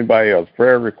 Amen. Anybody else?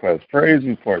 Prayer requests, praise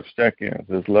reports, check-ins.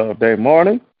 This Love Day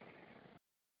morning.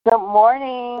 Good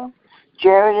morning.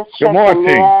 Jerry is checking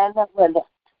in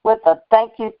with a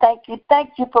thank you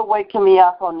for waking me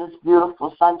up on this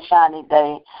beautiful sunshiny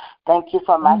day. Thank you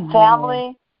for my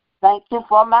family. Thank you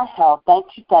for my health. Thank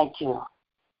you.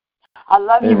 I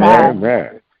love you, man.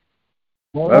 Amen.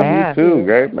 Love you too.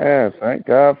 Great man. Thank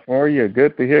God for you.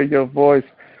 Good to hear your voice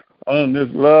on this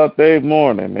Love Day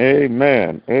morning.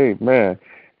 Amen. Amen.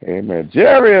 Amen.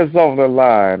 Jerry is on the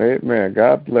line. Amen.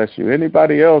 God bless you.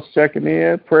 Anybody else checking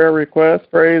in? Prayer requests,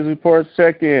 praise reports,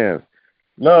 check-ins.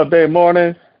 Love Day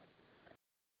morning.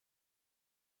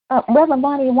 Reverend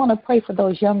Bonnie, I want to pray for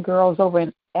those young girls over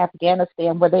in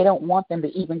Afghanistan where they don't want them to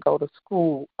even go to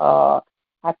school. I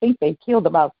think they killed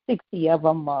about 60 of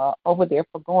them over there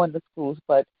for going to schools,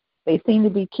 but they seem to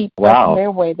be keep pressing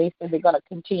their way. They said they're going to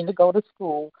continue to go to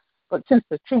school. But since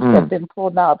the troops have been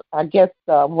pulled out, I guess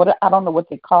I don't know what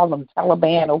they call them,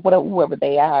 Taliban or whoever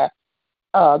they are.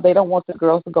 They don't want the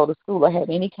girls to go to school or have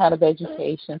any kind of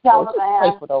education. So just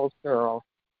pray for those girls.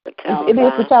 It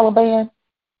is the Taliban?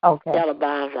 Okay.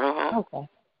 Taliban,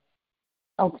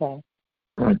 Okay.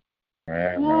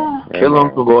 Kill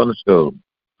them for going to school.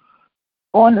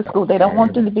 Going to school. They don't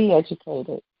want them to be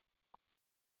educated.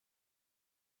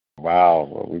 Wow.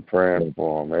 Well, we're praying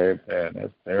for them. Amen.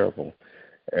 That's terrible.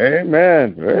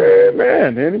 Amen.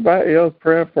 Amen. Anybody else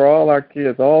praying for all our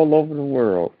kids all over the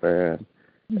world, man?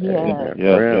 Yeah.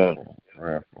 Prayerful.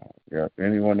 Yeah.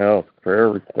 Anyone else? Prayer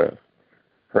requests,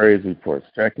 praise reports,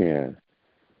 check-in.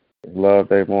 Love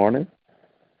Day morning.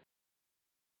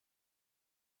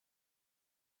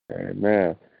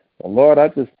 Amen. Well, Lord, I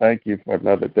just thank you for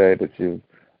another day that you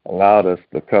allowed us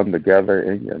to come together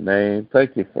in your name.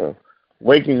 Thank you for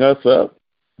waking us up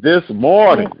this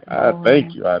morning. I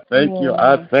thank you. I thank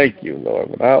you,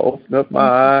 Lord. When I opened up my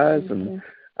eyes and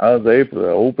I was able to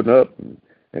open up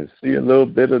and see a little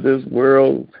bit of this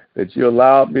world that you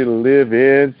allowed me to live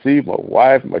in, see my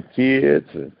wife, my kids,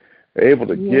 and able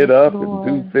to get up and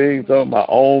do things on my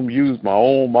own, use my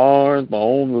own arms, my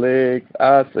own legs.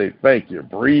 I say thank you.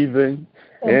 Breathing,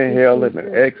 inhaling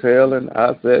and exhaling.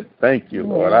 I said thank you,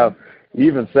 Lord. I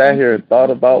even sat here and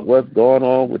thought about what's going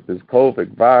on with this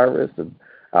COVID virus and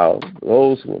how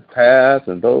those who have passed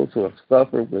and those who have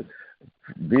suffered with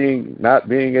not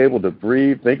being able to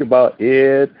breathe. Think about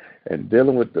Ed and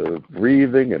dealing with the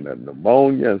breathing and the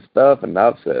pneumonia and stuff. And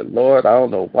I've said, Lord, I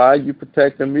don't know why you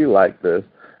protecting me like this,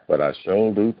 but I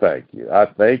sure do thank you. I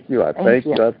thank you. I thank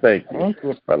you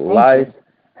for life,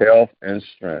 health, and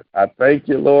strength. I thank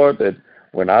you, Lord, that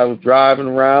when I was driving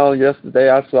around yesterday,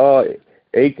 I saw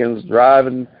Aikens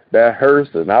driving that hearse,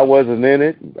 and I wasn't in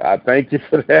it. I thank you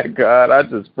for that, God. I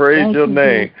just praise your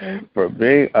name for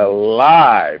being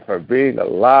alive,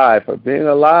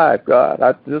 God.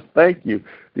 I just thank you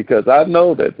because I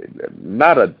know that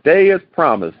not a day is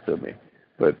promised to me,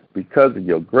 but because of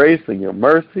your grace and your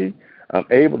mercy, I'm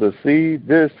able to see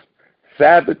this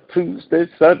Sabbath Tuesday,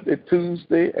 Sunday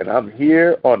Tuesday, and I'm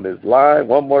here on this line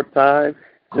one more time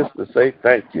just to say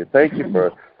thank you. Thank you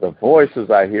for the voices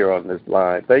I hear on this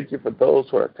line. Thank you for those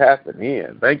who are tapping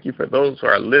in. Thank you for those who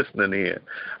are listening in.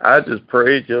 I just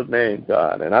praise your name,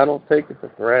 God, and I don't take it for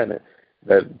granted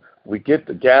that we get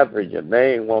to gather in your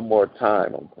name one more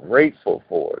time. I'm grateful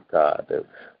for it, God, that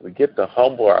we get to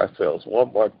humble ourselves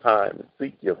one more time and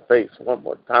seek your face one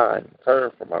more time,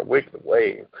 turn from our wicked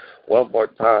ways one more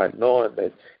time, knowing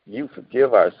that you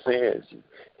forgive our sins, you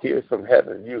hear from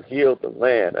heaven, you heal the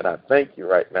land. And I thank you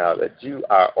right now that you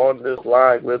are on this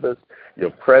line with us. Your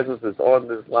presence is on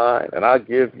this line, and I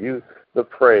give you the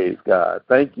praise, God.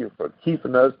 Thank you for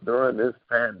keeping us during this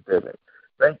pandemic.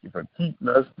 Thank you for keeping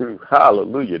us through,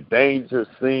 hallelujah, danger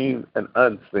seen and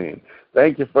unseen.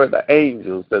 Thank you for the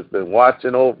angels that's been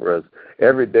watching over us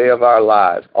every day of our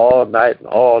lives, all night and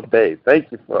all day.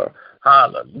 Thank you for,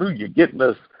 hallelujah,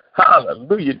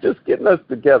 just getting us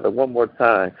together one more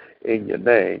time in your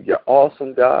name. You're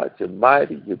awesome, God. You're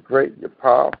mighty. You're great. You're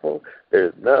powerful.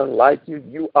 There's none like you.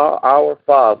 You are our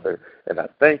Father, and I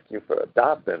thank you for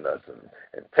adopting us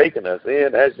and taking us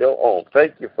in as your own.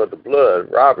 Thank you for the blood.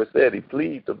 Robert said he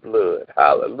pleads the blood.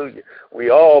 Hallelujah. We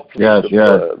all plead the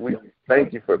blood. We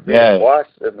thank you for being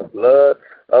washed in the blood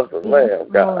of the Lamb,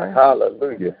 God.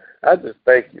 Hallelujah. I just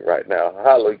thank you right now,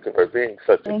 hallelujah, for being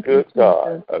such a good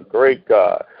God, a great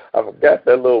God. I forgot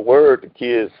that little word the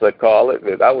kids call it,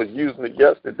 and I was using it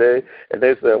yesterday, and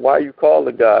they said, why you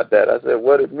calling God that? I said,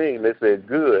 what it mean? They said,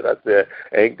 good. I said,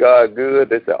 ain't God good?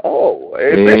 They said, oh,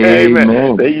 amen,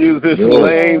 amen. They use this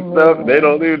lame stuff. They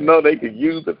don't even know they can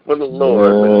use it for the Lord.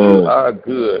 But you are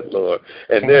good, Lord,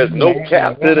 and there's no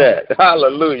cap to that.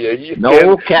 Hallelujah.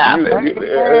 No cap.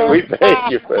 We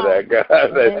thank you for that, God,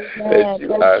 that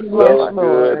you are so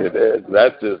good. And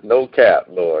that's just no cap,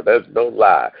 Lord. That's no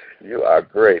lie. You are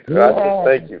great. I just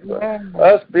thank you for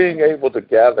us being able to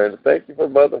gather, and thank you for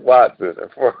Mother Watson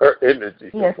and for her energy,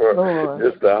 and for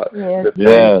just the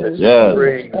things that she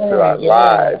brings to our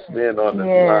lives, being on this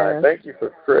line. Thank you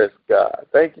for Chris, God.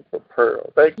 Thank you for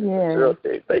Pearl. Thank you for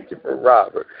Jill. Thank you for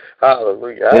Robert.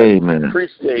 Hallelujah. I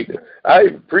appreciate it. I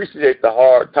appreciate the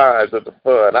hard times of the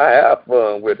fun. I have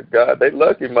fun with it, God. They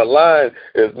lucky my line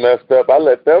is messed up. I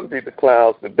let them be the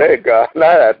clowns today, God, and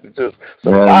I have to just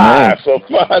survive so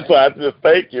far. So I just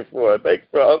thank you for it. Thank you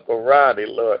for Uncle Ronnie,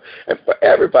 Lord, and for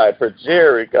everybody, for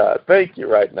Jerry, God. Thank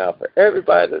you right now for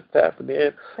everybody that's tapping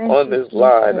in on this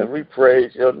line, and we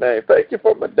praise your name. Thank you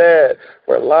for my dad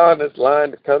for allowing this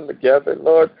line to come together,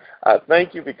 Lord. I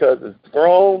thank you because it's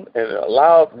grown and it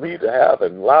allowed me to have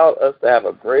and allowed us to have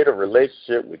a greater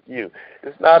relationship with you.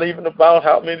 It's not even about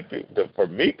how many people, for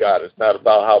me, God, it's not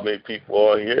about how many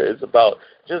people are here. It's about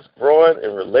just growing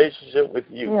in relationship with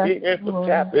you, being able to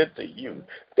tap into you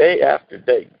day after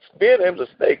day, being able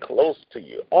to stay close to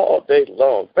you all day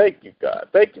long. Thank you, God.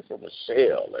 Thank you for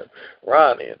Michelle and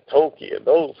Ronnie and Toki and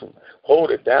those who hold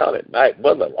it down at night.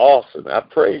 Mother Lawson, I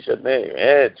praise your name.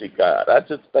 Angie, God, I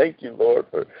just thank you, Lord,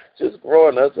 for just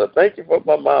growing us up. Thank you for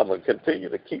my mama. Continue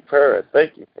to keep her, and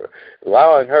thank you for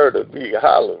allowing her to be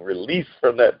released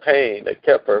from that pain that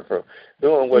kept her from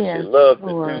doing what she loved to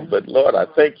do. But, Lord, I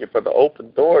thank you for the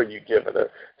open door you've given her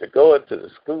to go into the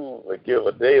school and give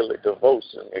a daily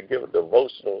devotion and give a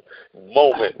devotional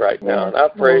moment right now. And I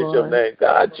praise your name.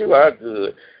 God, you are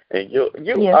good. And you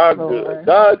are good.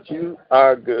 God, you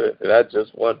are good. And I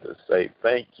just want to say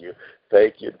thank you.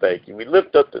 Thank you, thank you. We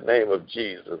lift up the name of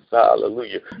Jesus.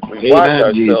 Hallelujah. We wash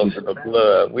ourselves in the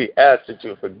blood. We ask that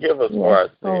you forgive us for our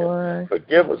sins.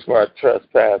 Forgive us for our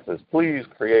trespasses. Please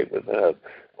create within us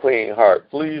clean heart.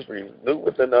 Please renew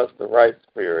within us the right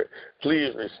spirit.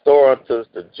 Please restore unto us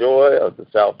the joy of the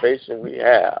salvation we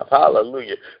have.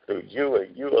 Hallelujah. Through you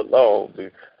and you alone.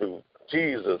 Through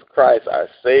Jesus Christ, our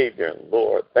Savior and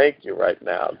Lord. Thank you right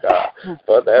now, God,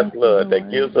 for that blood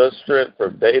that gives us strength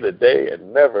from day to day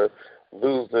and never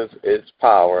loses its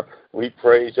power. We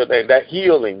praise your name. That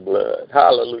healing blood,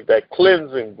 hallelujah, that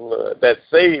cleansing blood, that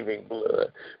saving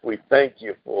blood, we thank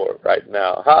you for it right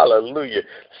now. Hallelujah.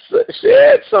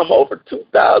 Shed some over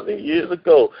 2,000 years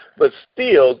ago, but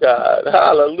still, God,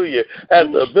 hallelujah, has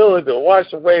the ability to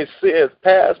wash away sins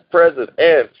past, present,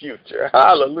 and future.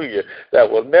 Hallelujah. That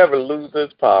will never lose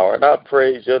its power. And I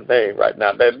praise your name right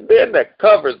now. That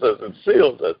covers us and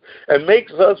seals us and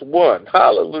makes us one,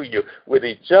 hallelujah, with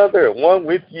each other and one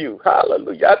with you.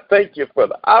 Hallelujah. I thank you for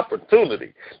the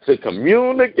opportunity to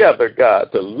commune together,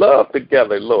 God, to love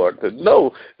together, Lord, to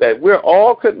know that we're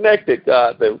all connected,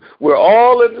 God, that we're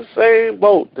all in the same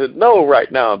boat, to know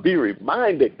right now and be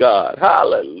reminded, God,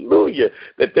 hallelujah,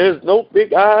 that there's no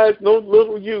big eyes, no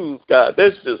little U's, God.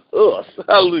 There's just us,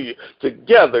 hallelujah,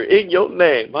 together in your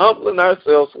name, humbling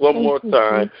ourselves one more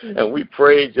time, and we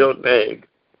praise your name,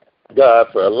 God,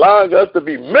 for allowing us to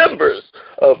be members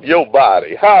of your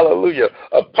body. Hallelujah.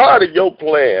 A part of your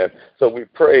plan. So we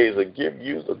praise and give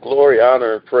you the glory,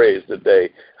 honor, and praise today.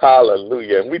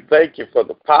 Hallelujah. And we thank you for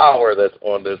the power that's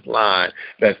on this line,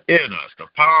 that's in us, the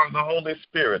power of the Holy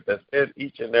Spirit that's in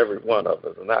each and every one of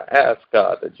us. And I ask,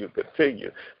 God, that you continue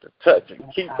to touch and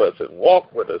keep us and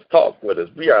walk with us, talk with us,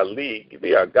 be our lead,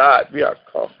 be our God, be our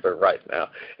comforter right now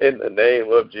in the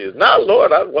name of Jesus. Now,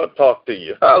 Lord, I want to talk to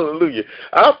you. Hallelujah.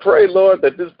 I pray, Lord,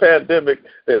 that this pandemic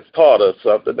has taught us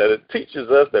something, that it teaches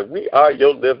us that we are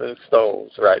your living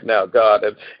stones right now, God.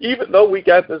 And even though we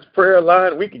got this prayer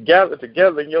line, we can gather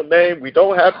together in your name. We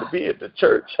don't have to be at the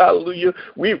church. Hallelujah.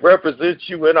 We represent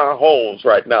you in our homes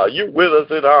right now. You're with us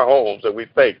in our homes, and we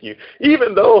thank you.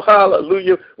 Even though,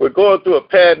 hallelujah, we're going through a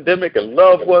pandemic and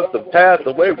loved ones have passed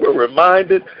away, we're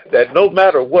reminded that no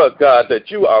matter what, God,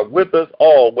 that you are with us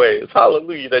always.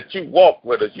 Hallelujah, that you walk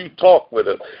with us, you talk with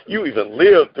us, you even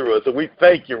live through us. And we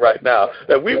thank you right now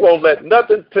that we won't let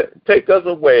nothing take us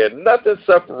away and nothing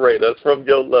separate us from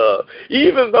your love.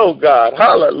 Even though, God,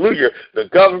 hallelujah, the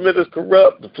government is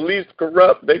corrupt, the police is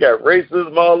corrupt, they got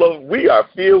racism all over, we are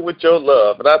filled with your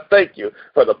love. And I thank you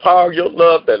for the power of your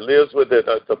love that lives within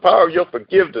us, the power of your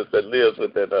forgiveness that lives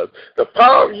within us, the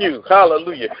power of you,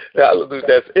 hallelujah, hallelujah,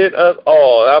 that's in us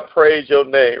all. I praise your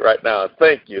name right now.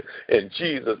 Thank you in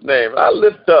Jesus' name. I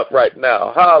lift up right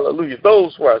now, hallelujah,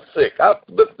 those who are sick. I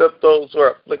lift up those who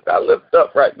are afflicted. I lift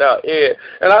up right now Ed,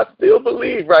 and I still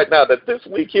believe right now that this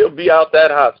week he'll be out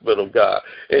that hospital, God,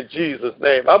 in Jesus'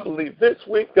 name. I believe this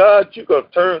week, God, you're going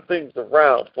to turn things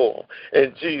around for him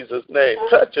in Jesus' name.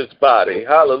 Touch his body,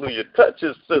 hallelujah. Touch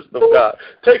his system, God.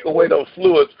 Take away those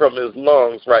fluids from his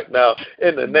lungs right now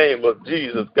in the name of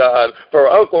Jesus, God. For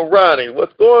Uncle Ronnie,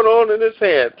 what's going on in his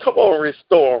hand, come on,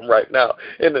 restore him right now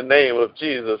in the name of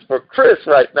Jesus. For Chris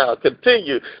right now,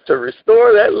 continue to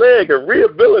restore that leg and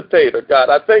rehabilitate her, God.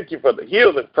 I thank you for the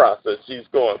healing process she's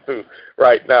going through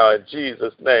right now in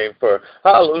Jesus' name. For,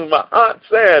 hallelujah, my Aunt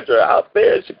Sandra out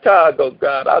there in Chicago,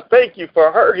 God, I thank you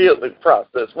for her healing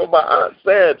process. For my Aunt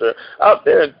Sandra out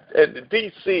there in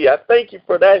D.C., I thank you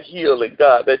for that healing,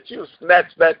 God, that you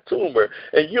snatch that tumor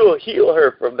and you'll heal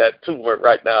her from that tumor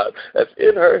right now that's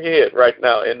in her head right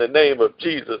now in the name of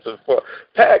Jesus. And for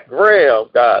Pat Graham,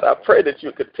 God, I pray that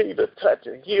you continue to touch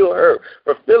and heal her.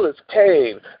 For Phyllis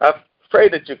Kane, I pray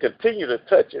that you continue to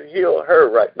touch and heal her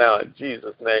right now in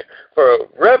Jesus' name. For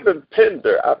Reverend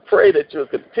Pender, I pray that you'll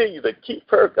continue to keep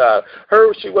her, God.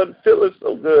 She wasn't feeling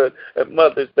so good at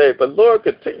Mother's Day, but Lord,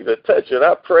 continue to touch her. And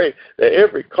I pray that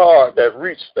every card that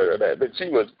reached her, that she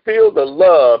would feel the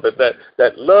love, and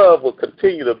that love will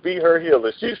continue to be her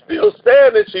healer. She's still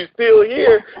standing. She's still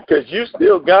here because you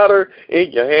still got her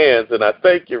in your hands. And I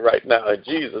thank you right now in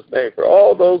Jesus' name. For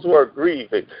all those who are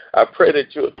grieving, I pray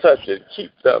that you'll touch and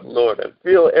keep them, Lord, and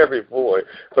fill every void.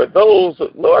 For those,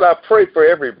 Lord, I pray for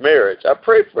every marriage. I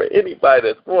pray for anybody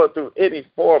that's going through any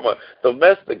form of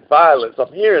domestic violence.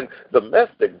 I'm hearing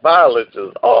domestic violence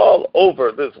is all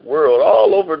over this world,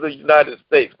 all over the United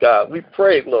States, God. We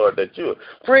pray, Lord, that you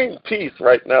bring peace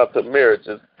right now to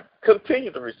marriages.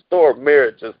 Continue to restore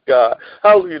marriages, God.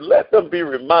 Hallelujah. Let them be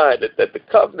reminded that the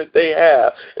covenant they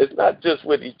have is not just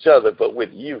with each other, but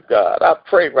with you, God. I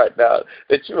pray right now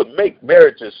that you would make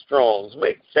marriages strong,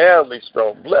 make families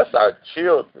strong. Bless our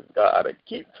children, God, and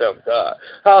keep them, God.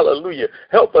 Hallelujah.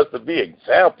 Help us to be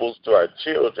examples to our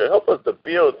children. Help us to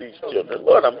build these children.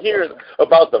 Lord, I'm hearing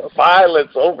about the violence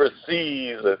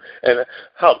overseas and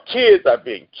how kids are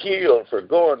being killed for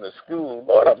going to school.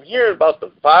 Lord, I'm hearing about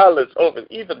the violence over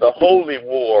even the holy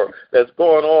war that's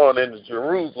going on in the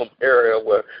Jerusalem area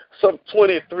where some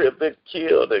 23 have been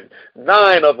killed and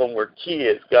 9 of them were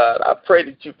kids, God. I pray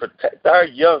that you protect our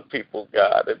young people,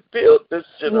 God, and build this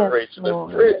generation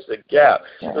and bridge the gap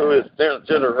through this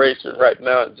generation right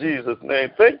now in Jesus'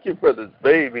 name. Thank you for this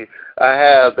baby I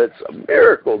have that's a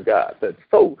miracle, God, that's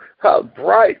so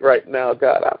bright right now,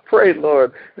 God. I pray,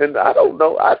 Lord, and I don't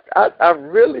know, I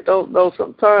really don't know.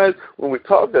 Sometimes when we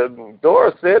talk to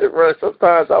Dora said it right,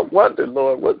 sometimes I wonder,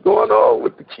 Lord, what's going on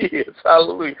with the kids.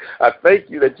 Hallelujah. I thank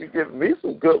you that you give me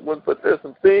some good ones, but there's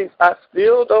some things I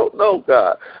still don't know,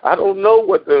 God. I don't know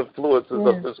what the influences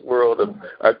of this world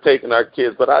are taking our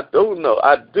kids, but I do know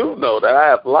that I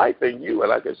have life in you,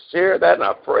 and I can share that, and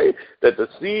I pray that the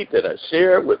seed that I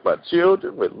share with my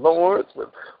children, with Lawrence, with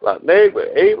Lanae,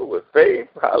 with Ava, with Faith,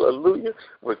 hallelujah,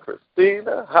 with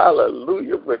Christina,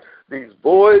 hallelujah, with these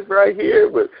boys right here,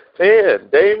 with Ted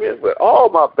and Damien, with all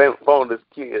my bonus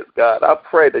kids, God. I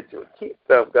pray that you'll keep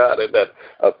them, God, and that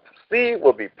a seed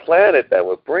will be planted that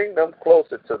will bring them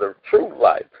closer to the true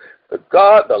life, the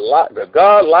God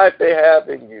life they have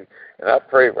in you. And I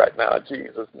pray right now in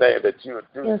Jesus' name that you would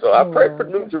do so. I pray for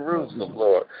New Jerusalem,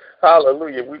 Lord.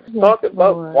 Hallelujah. We've talked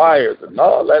about choirs and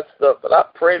all that stuff, but I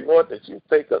pray, Lord, that you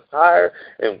take us higher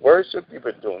in worship. You've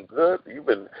been doing good. You've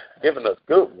been giving us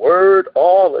good word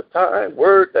all the time,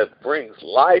 word that brings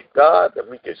life, God, that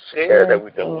we can share, that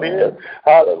we can live.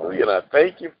 Hallelujah. And I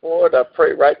thank you for it. I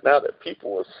pray right now that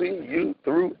people will see you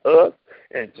through us.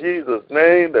 In Jesus'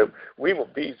 name, that we will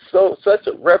be such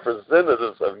a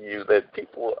representatives of you, that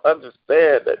people will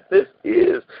understand that this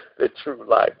is the true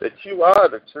life, that you are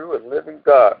the true and living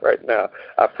God right now.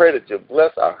 I pray that you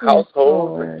bless our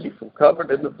households and keep them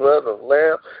covered in the blood of the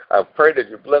Lamb. I pray that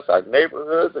you bless our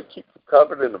neighborhoods and keep them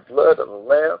covered in the blood of the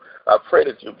Lamb. I pray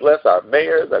that you bless our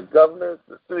mayors, our governors,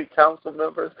 the city council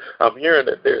members. I'm hearing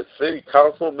that there's city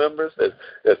council members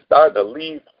that's starting to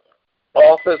leave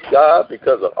office, God,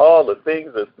 because of all the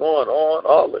things that's going on,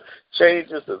 all the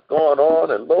changes that's going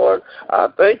on. And Lord, I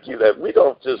thank you that we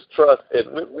don't just trust, and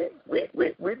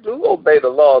we do obey the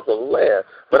laws of the land,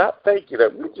 but I thank you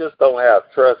that we just don't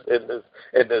have trust in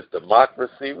this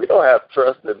democracy. We don't have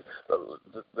trust in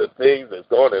the things that's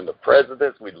going in the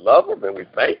presidents. We love them and we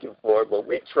thank you for it, but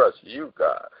we trust you,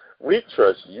 God. We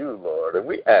trust you, Lord, and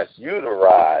we ask you to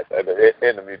rise and the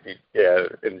enemy be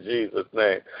scattered in Jesus'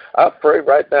 name. I pray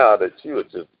right now that you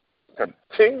would just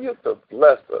continue to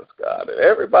bless us, God, and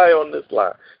everybody on this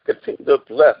line, continue to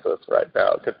bless us right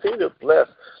now. Continue to bless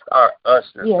our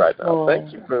ushers right now. Lord.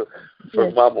 Thank you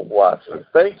for Mama Watson.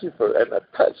 Thank you and I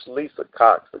touch Lisa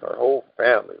Cox and her whole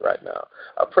family right now.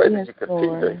 I pray that you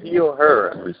continue to heal her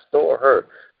and restore her.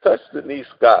 Touch Denise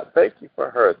Scott. Thank you for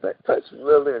her. Touch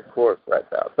Lillian Court right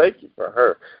now. Thank you for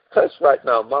her. Touch right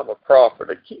now Mama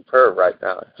Crawford and keep her right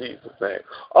now in Jesus' name.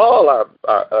 All our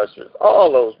ushers,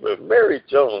 all those women. Mary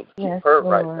Jones, keep her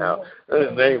right now in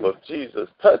the name of Jesus.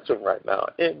 Touch them right now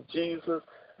in Jesus'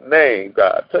 name,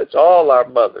 God. Touch all our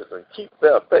mothers and keep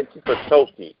them. Thank you for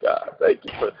Toki, God. Thank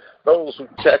you for those who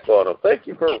check on them. Thank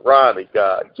you for Ronnie,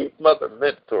 God. Keep Mother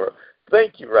Mentor.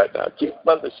 Thank you right now. Keep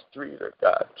Mother Streeter,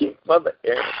 God. Keep Mother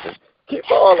Anderson. Keep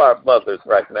all our mothers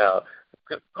right now.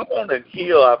 Come on and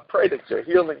heal. I pray that your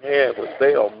healing hand will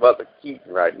stay on Mother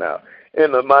Keaton right now.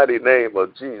 In the mighty name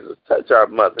of Jesus, touch our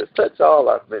mothers. Touch all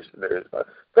our missionaries.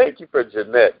 Thank you for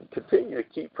Jeanette. Continue to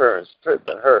keep her and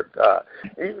strengthen her, God.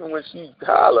 Even when she,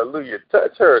 hallelujah,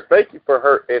 touch her. Thank you for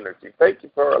her energy. Thank you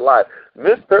for her life.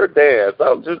 Missed her dance.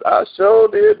 I sure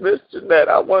did miss Jeanette.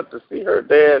 I want to see her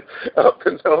dance up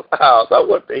in those aisles. I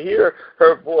want to hear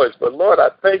her voice. But, Lord, I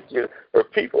thank you for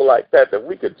people like that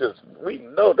we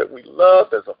know that we love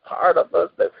as a part of us,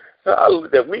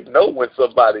 that we know when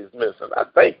somebody's missing. I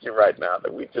thank you right now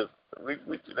that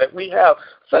that we have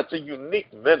such a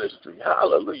unique ministry.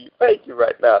 Hallelujah. Thank you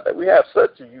right now that we have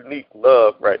such a unique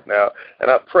love right now. And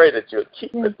I pray that you'll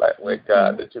keep it that way,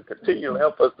 God, that you continue to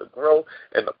help us to grow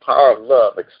in the power of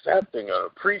love, accepting and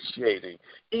appreciating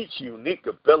each unique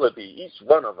ability each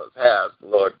one of us has,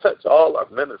 Lord. Touch all our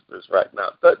ministers right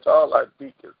now. Touch all our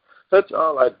deacons. Touch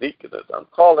all our deaconess. I'm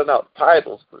calling out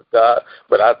titles, God,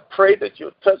 but I pray that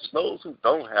you'll touch those who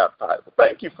don't have titles.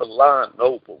 Thank you for Lon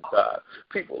Noble, God,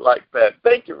 people like that.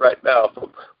 Thank you right now for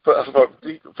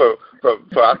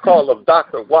I call them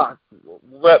Dr.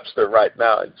 Webster right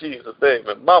now in Jesus' name,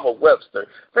 and Mama Webster.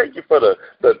 Thank you for the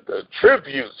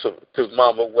tributes to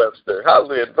Mama Webster.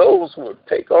 Hallelujah. Those who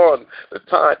take on the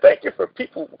time. Thank you for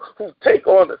people who take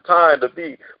on the time to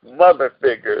be mother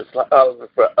figures for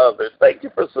others. Thank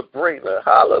you for Sabrina.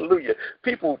 Hallelujah.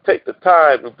 People who take the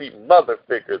time to be mother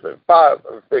figures and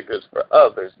father figures for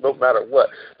others, no matter what,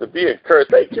 to be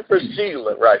encouraged. Thank you for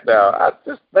Sheila right now. I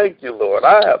just thank you, Lord.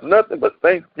 I have nothing but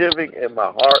thanksgiving in my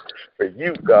heart for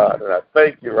you, God, and I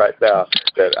thank you right now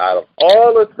that out of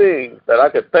all the things that I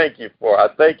could thank you for, I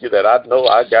thank you that I know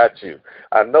I got you.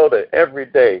 I know that every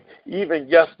day, even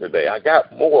yesterday, I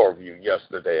got more of you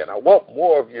yesterday, and I want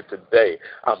more of you today.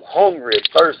 I'm hungry and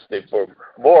thirsty for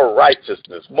more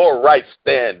righteousness, more right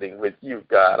standing with you,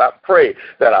 God. I pray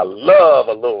that I love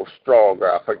a little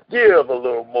stronger. I forgive a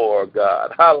little more,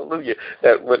 God. Hallelujah.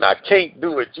 That when I can't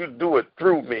do it, you do it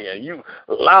through me, and you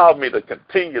allow me to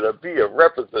continue to be a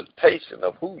representation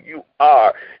of who you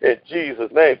are in Jesus'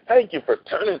 name. Thank you for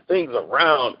turning things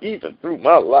around even through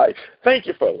my life. Thank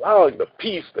you for allowing the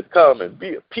peace to come and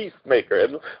be a peacemaker.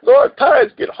 And Lord,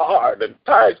 times get hard and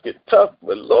times get tough,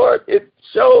 but Lord, it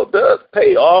sure does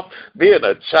pay off being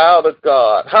a child of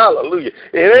God. Hallelujah.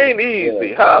 It ain't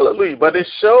easy, hallelujah, but it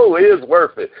sure is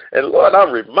worth it. And Lord,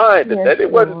 I'm reminded that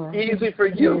it wasn't easy for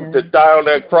you to die on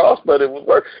that cross, but it was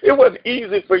worth it. It wasn't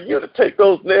easy for you to take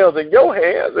those nails in your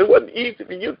hands. It wasn't easy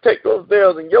for you to take those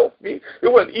nails in your feet.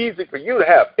 It wasn't easy for you to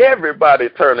have everybody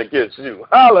turn against you.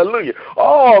 Hallelujah.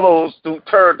 All those who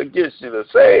turned against you, the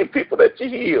same people that you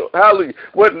healed. Hallelujah.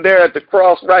 Wasn't there at the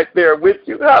cross right there with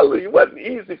you. Hallelujah. It wasn't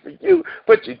easy for you,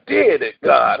 but you did it,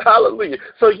 God. Hallelujah.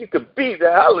 So you could be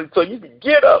there. Hallelujah. So you can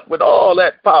get up with all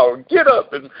that power. Get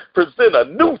up and present a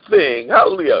new thing.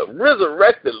 Hallelujah. A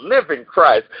resurrected, living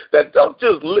Christ that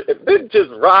didn't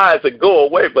just rise and go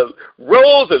away, but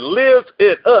rose and lives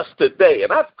in us today.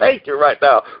 And I thank you right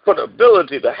now for the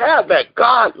ability to have that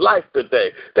God life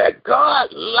today, that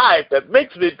God life that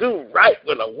makes me do right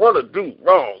when I want to do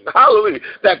wrong. Hallelujah.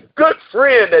 That good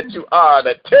friend that you are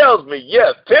that tells me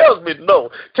yes, tells me no,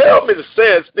 tells me to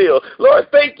stand still. Lord,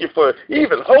 thank you for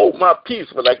even hold my peace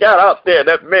when I got out there.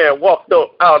 That man walked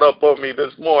out up on me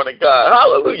this morning, God.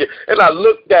 Hallelujah. And I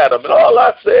looked at him, and all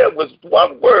I said was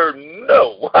one word,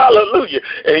 no. Hallelujah.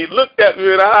 And he looked at me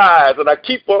in the eyes, and I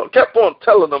kept on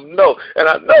telling him no. And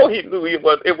I know he knew it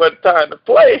wasn't time to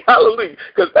play. Hallelujah.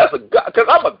 Because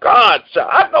I'm a God child.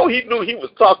 I know he knew he was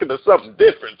talking to something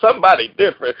different, somebody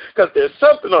different, because there's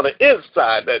something on the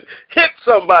inside that hit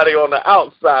somebody on the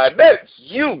outside. That's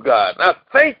you, God. And I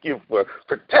thank you for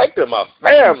protecting my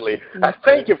family. I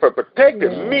thank you for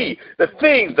protecting me, the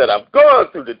things that I've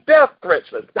gone through, the death threats,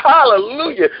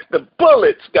 hallelujah, the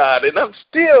bullets, God. And I'm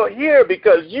still here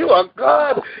because you are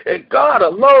God and God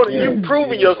alone. And you've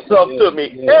proven yourself to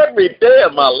me every day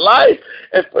of my life.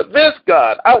 And for this,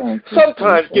 God, I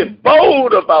sometimes get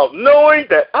bold about knowing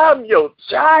that I'm your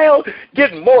child,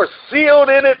 getting more sealed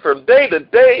in it from day to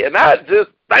day. And I just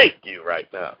thank you right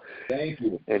now. Thank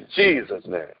you. In Jesus'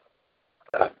 name.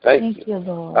 I thank you.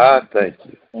 Lord. I thank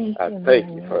you. I thank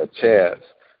you for a chance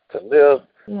to live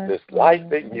this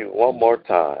life in you one more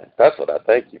time. That's what I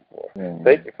thank you for.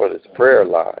 Thank you for this prayer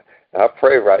line. And I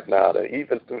pray right now that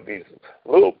even through these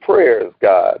little prayers,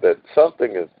 God, that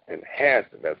something is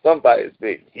enhancing, that somebody is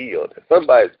being healed, that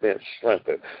somebody is being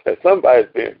strengthened, that somebody is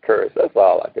being encouraged. That's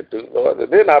all I can do, Lord.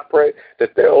 And then I pray that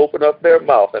they'll open up their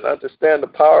mouth and understand the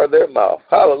power of their mouth.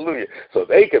 Hallelujah. So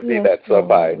they can be that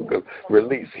somebody who can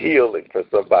release healing for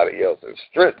somebody else and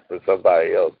strength for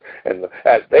somebody else. And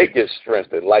as they get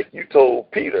strengthened, like you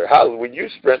told Peter, hallelujah, when you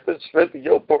strengthen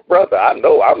your brother. I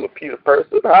know I'm a Peter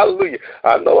person. Hallelujah.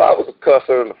 I know I was a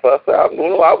cusser and a fusser. I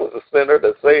know I was a sinner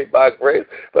that's saved by grace.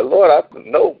 But Lord, I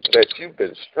know that you've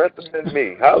been strengthening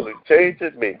me. Hallelujah.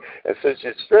 Changing me. And since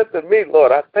you strengthened me,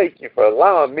 Lord, I thank you for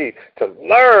allowing me to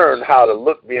learn how to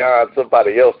look beyond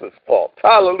somebody else's fault.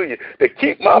 Hallelujah. To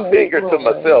keep my finger to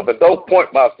myself and don't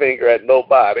point my finger at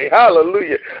nobody.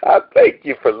 Hallelujah. I thank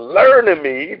you for learning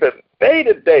me even day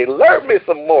to day. Learn me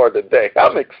some more today.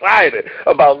 I'm excited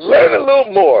about learning a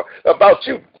little more about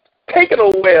you. Taking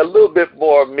away a little bit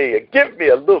more of me and give me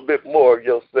a little bit more of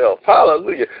yourself.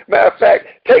 Hallelujah. Matter of fact,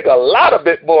 take a lot of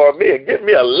bit more of me and give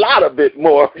me a lot of bit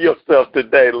more of yourself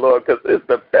today, Lord, because it's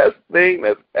the best thing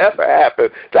that's ever happened.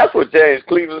 That's what James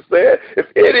Cleveland said. If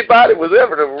anybody was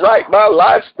ever to write my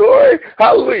life story,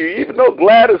 hallelujah, even though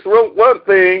Gladys wrote one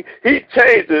thing, he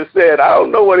changed it and said, I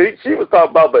don't know what she was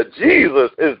talking about, but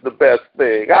Jesus is the best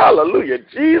thing. Hallelujah.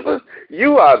 Jesus,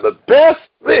 you are the best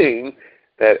thing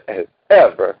that has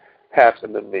ever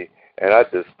happened to me. And I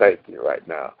just thank you right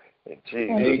now in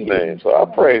Jesus' name. So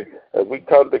I pray as we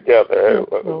come together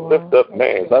and lift up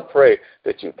names, I pray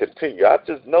that you continue. I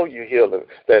just know you healing,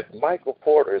 that Michael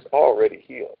Porter is already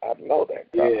healed. I know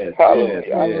that, God. Yes, Hallelujah.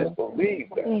 yes, I just believe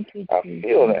that. I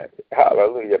feel that.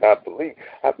 Hallelujah. And I believe.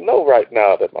 I know right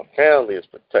now that my family is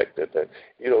protected, that,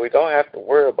 we don't have to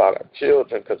worry about our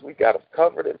children because we got them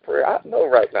covered in prayer. I know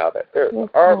right now that there's an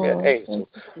army of angels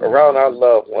around our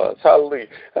loved ones. Hallelujah.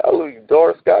 Hallelujah.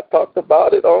 Doris Scott talked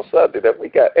about it on Sunday, that we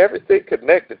got everything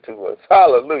connected to us.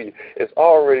 Hallelujah. It's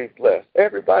already blessed.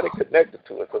 Everybody connected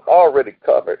to us is already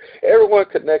covered. Everyone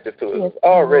connected to us is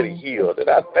already healed. And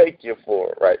I thank you for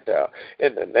it right now.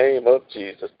 In the name of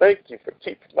Jesus. Thank you for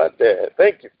keeping my dad.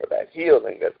 Thank you for that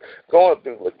healing that's going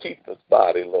through Lakeitha's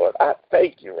body, Lord. I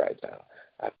thank you right now.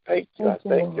 I thank you. I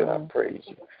thank you and I praise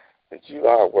you. That you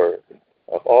are worthy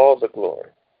of all the glory,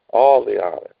 all the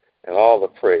honor, and all the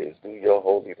praise due your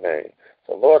holy name.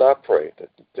 So, Lord, I pray that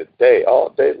today, all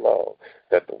day long,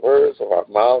 that the words of our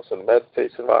mouths and the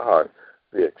meditation of our heart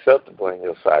be acceptable in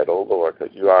your sight, O Lord,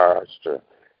 because you are our strength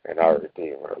and our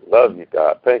Redeemer. I love you,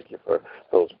 God. Thank you for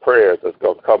those prayers that's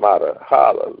going to come out of,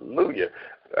 hallelujah,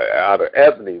 out of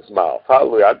Ebony's mouth.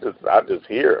 Hallelujah. I just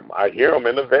hear them. I hear them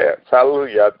in advance.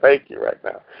 Hallelujah. I thank you right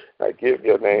now. I give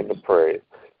your name the praise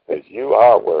that you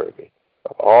are worthy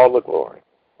of all the glory,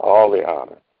 all the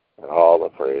honor, and all the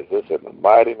praise. This in the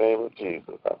mighty name of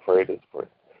Jesus. I pray this prayer.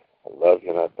 I love you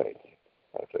and I thank you.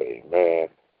 I say amen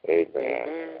Amen.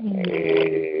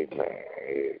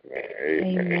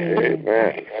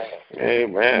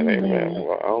 Amen. Amen.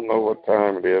 Well, I don't know what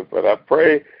time it is, but I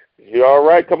pray you're all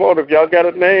right. Come on, if y'all got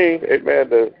a name, amen,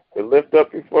 to lift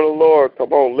up before the Lord,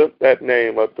 come on, lift that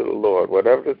name up to the Lord.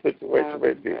 Whatever the situation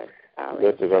may be,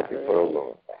 lift it up before the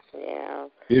Lord. Yeah.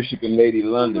 Bishop and Lady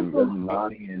London, Brother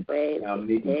Lonnie, and our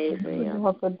meeting.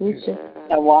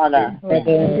 Tawana,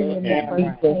 Andrew,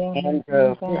 my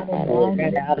sister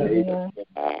Linda,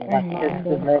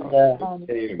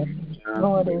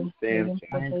 Lord,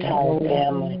 my entire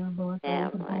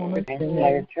family,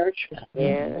 entire church,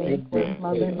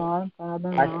 mother-in-law,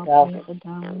 myself,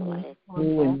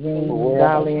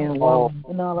 Dolly and Walt,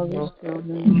 and all of his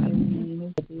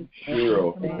children.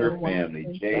 Cheryl and her family,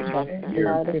 James, I'm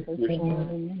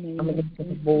going to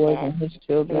the boys and his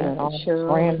children and all the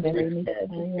grandparents,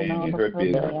 family, her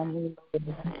business.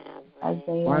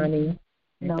 Ronnie,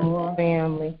 Noah,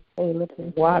 family,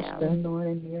 Watson,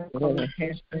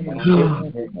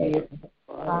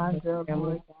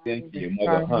 Thank you,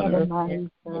 Mother Hunter,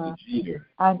 Mother Jeter,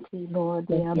 Auntie Lord,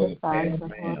 the other side of her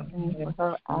for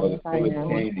her outside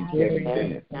Candy, Kevin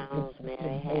Bennett,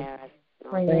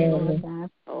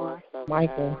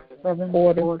 Michael, Reverend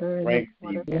Porter, Frank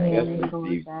Steve, Ed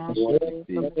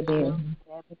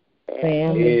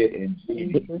and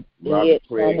Judy, Robert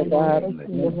Craig,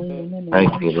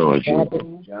 Thank you, Lord Jesus.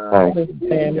 Thank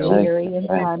you, Mary and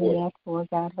Pontiac, Lord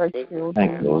God, her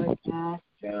children, Lord God.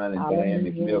 John and Diane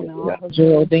McMillan,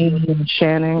 Geraldine and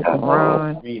Shannon,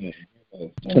 Ron,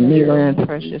 Camila and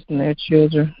Precious and their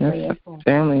children, their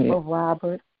family. For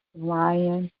Robert,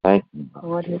 Ryan,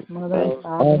 Lord, his mother and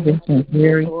father, August and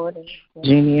Mary,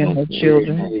 Jeannie and her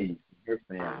children.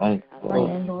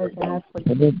 praying, Lord God, for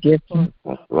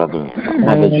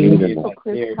Mother Judy,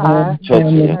 Chris Carr, Churchill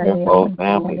and her whole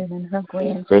family, and her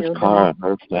grandchildren, Chris Carr and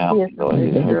her family, Lord,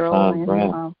 and her son,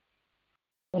 Brandon.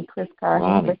 And Chris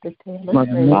Carr, Victor Taylor,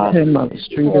 Mother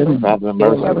Streeter, Traveling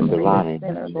Mercy with Delani,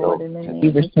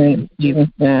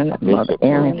 Stevenson, Mother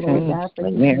Arrington,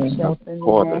 Mary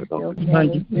Porter,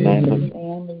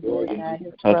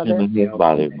 touching in his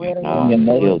body right now,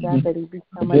 healed him.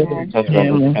 Touch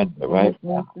on his cancer right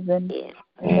now.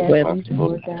 And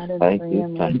thank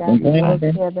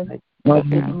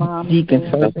you.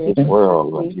 Touch this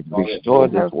world, Lord. Restore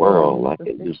this world like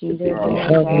it used to be.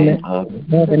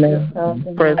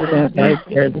 President, Vice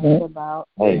President,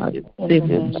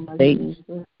 state,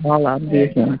 all our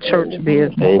business, church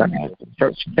business,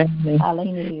 church family,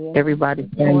 everybody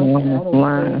family on this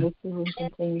line.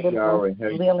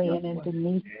 Lillian and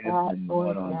Denise Scott,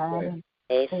 Lord God, and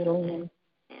Caitlin.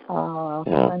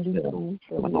 Sunday school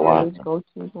that we always go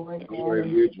to, Lord God,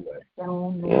 and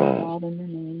Joan, Lord God, in the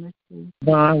name of Jesus.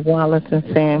 Don Wallace and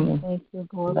family. Thank you,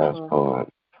 Lord, for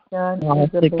John all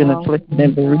sick and afflicted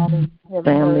and bereaved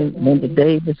family, Linda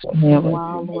Davis family,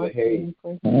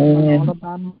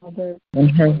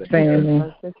 and her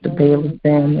family, the Bailey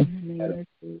family,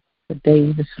 the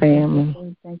Davis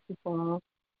family. Thank you for all.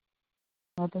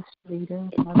 Mother Streeter,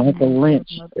 Michael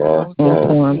Lynch,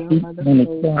 Antoine Peace,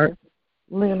 Clark,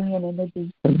 Lillian and the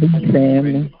Deep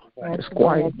family, the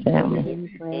Squire family,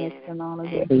 and all of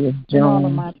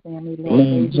Jones, my family,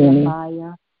 Lynn, Jenny,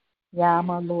 Maya,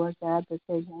 Yama, Lord God, that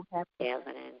they won't have to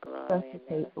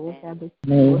resuscitate, Lord God, that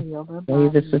you will heal their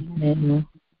Davis bodies.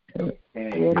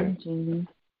 family, Ed and Jeannie,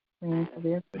 praying for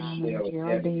their family,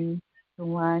 Geraldine,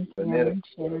 Duane, Karen,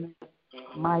 Shannon,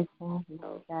 Michael,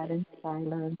 Lord God, and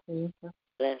Skylar, and Teresa.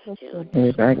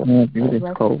 If I can do this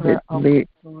COVID,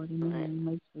 Lord, in the name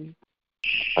of Jesus.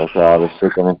 That's all the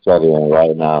sick and shut in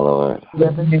right now, Lord.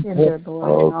 Those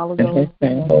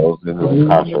that are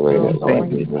incarcerated, Lord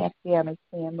Jesus.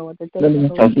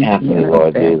 Touch Anthony,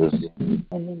 Lord Jesus.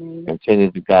 Continue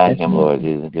to guide him, Lord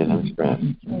Jesus. Give him strength.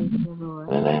 In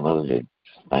the name of Jesus.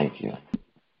 Thank you.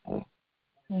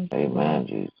 Amen,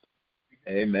 Jesus.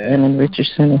 Amen. And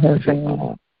Richardson and her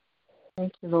family.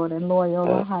 Thank you, Lord. And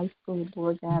Loyola High School,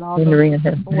 Lord God, all Henry the and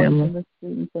her boys family. and the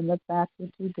students and the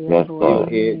faculty there, Lord.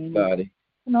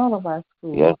 And all of our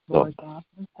schools, Lord God,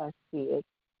 and our kids.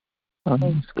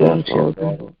 School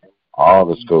children. All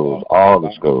the schools, all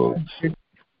the schools.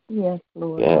 Yes,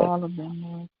 Lord, all of them,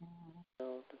 Lord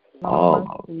God. All of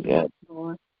our students,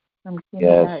 Lord. From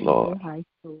kindergarten to high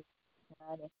school,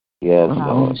 God. Yes,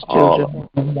 Lord.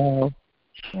 Children.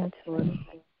 Yes, Lord.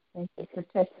 Thank you for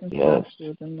protecting our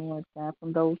children, Lord God,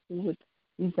 from those who would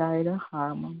desire to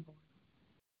harm them.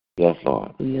 Yes,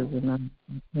 Lord.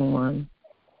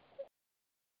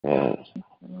 Yes.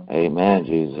 Amen,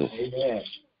 Jesus. Amen.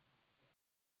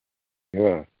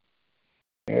 Yeah.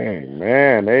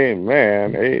 Amen.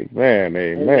 Amen. Amen.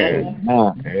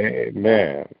 Amen.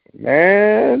 Amen.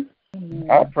 Man.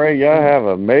 I pray y'all have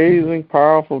an amazing,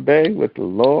 powerful day with the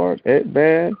Lord.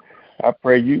 Amen. I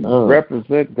pray you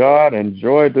represent God,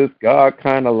 enjoy this God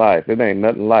kind of life. It ain't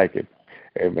nothing like it.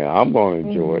 Amen. I'm going to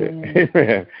enjoy it.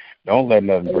 Amen. Don't let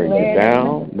nothing bring you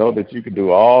down. Know that you can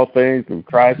do all things through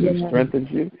Christ who strengthens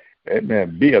you.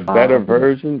 Amen. Be a better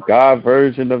version, God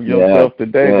version of yourself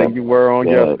today than you were on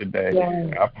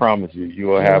yesterday. I promise you, you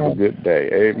will have a good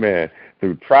day. Amen.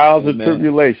 Through trials and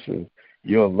tribulations,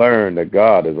 you'll learn that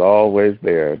God is always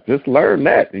there. Just learn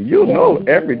that, and you'll know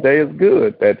every day is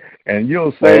good. And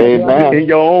you'll say in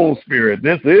your own spirit,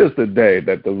 this is the day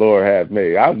that the Lord has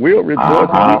made. I will rejoice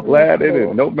and be glad in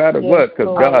it, no matter what,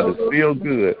 because God is still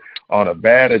good on a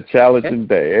bad and challenging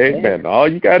day. Amen. All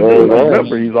you got to do is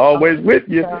remember He's always with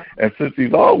you. And since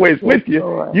He's always with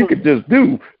you, you can just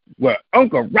do what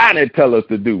Uncle Ronnie tells us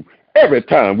to do every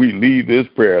time we leave this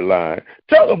prayer line.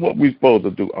 Tell them what we're supposed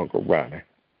to do, Uncle Ronnie.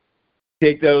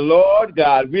 Take the Lord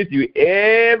God with you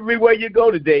everywhere you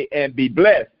go today and be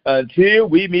blessed until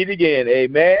we meet again.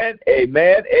 Amen,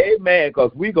 amen, amen, because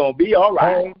we're going to be all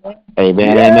right.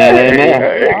 Amen,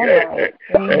 amen,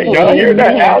 amen. Y'all hear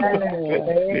that?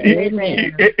 He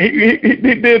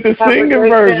did the singing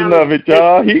version of it,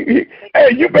 y'all. Hey,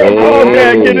 you better go out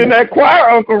there and get in that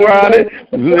choir, Uncle Ronnie.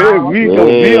 We going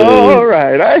to be all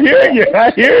right. I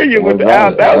hear you with the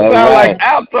alto. That sound like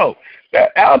alto.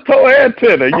 That alto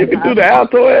antenna. You can do the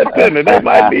alto antenna. That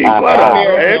might be one of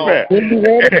them.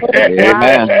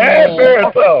 Amen.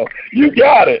 Amen. So you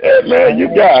got it. Amen.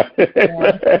 You got it.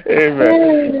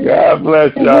 Amen. God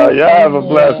bless y'all. Y'all have a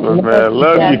blessed one, man.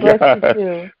 Love you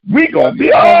guys. We gonna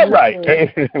be all right.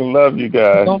 Love you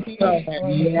guys.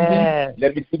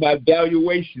 Let me see my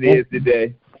valuation is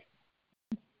today.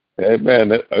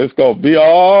 Amen. It's gonna be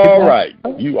all right.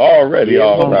 You already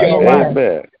all right.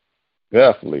 Amen.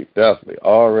 Definitely.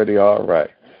 Already all right.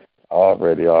 Have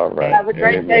a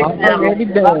great day.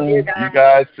 You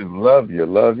guys too. Love you.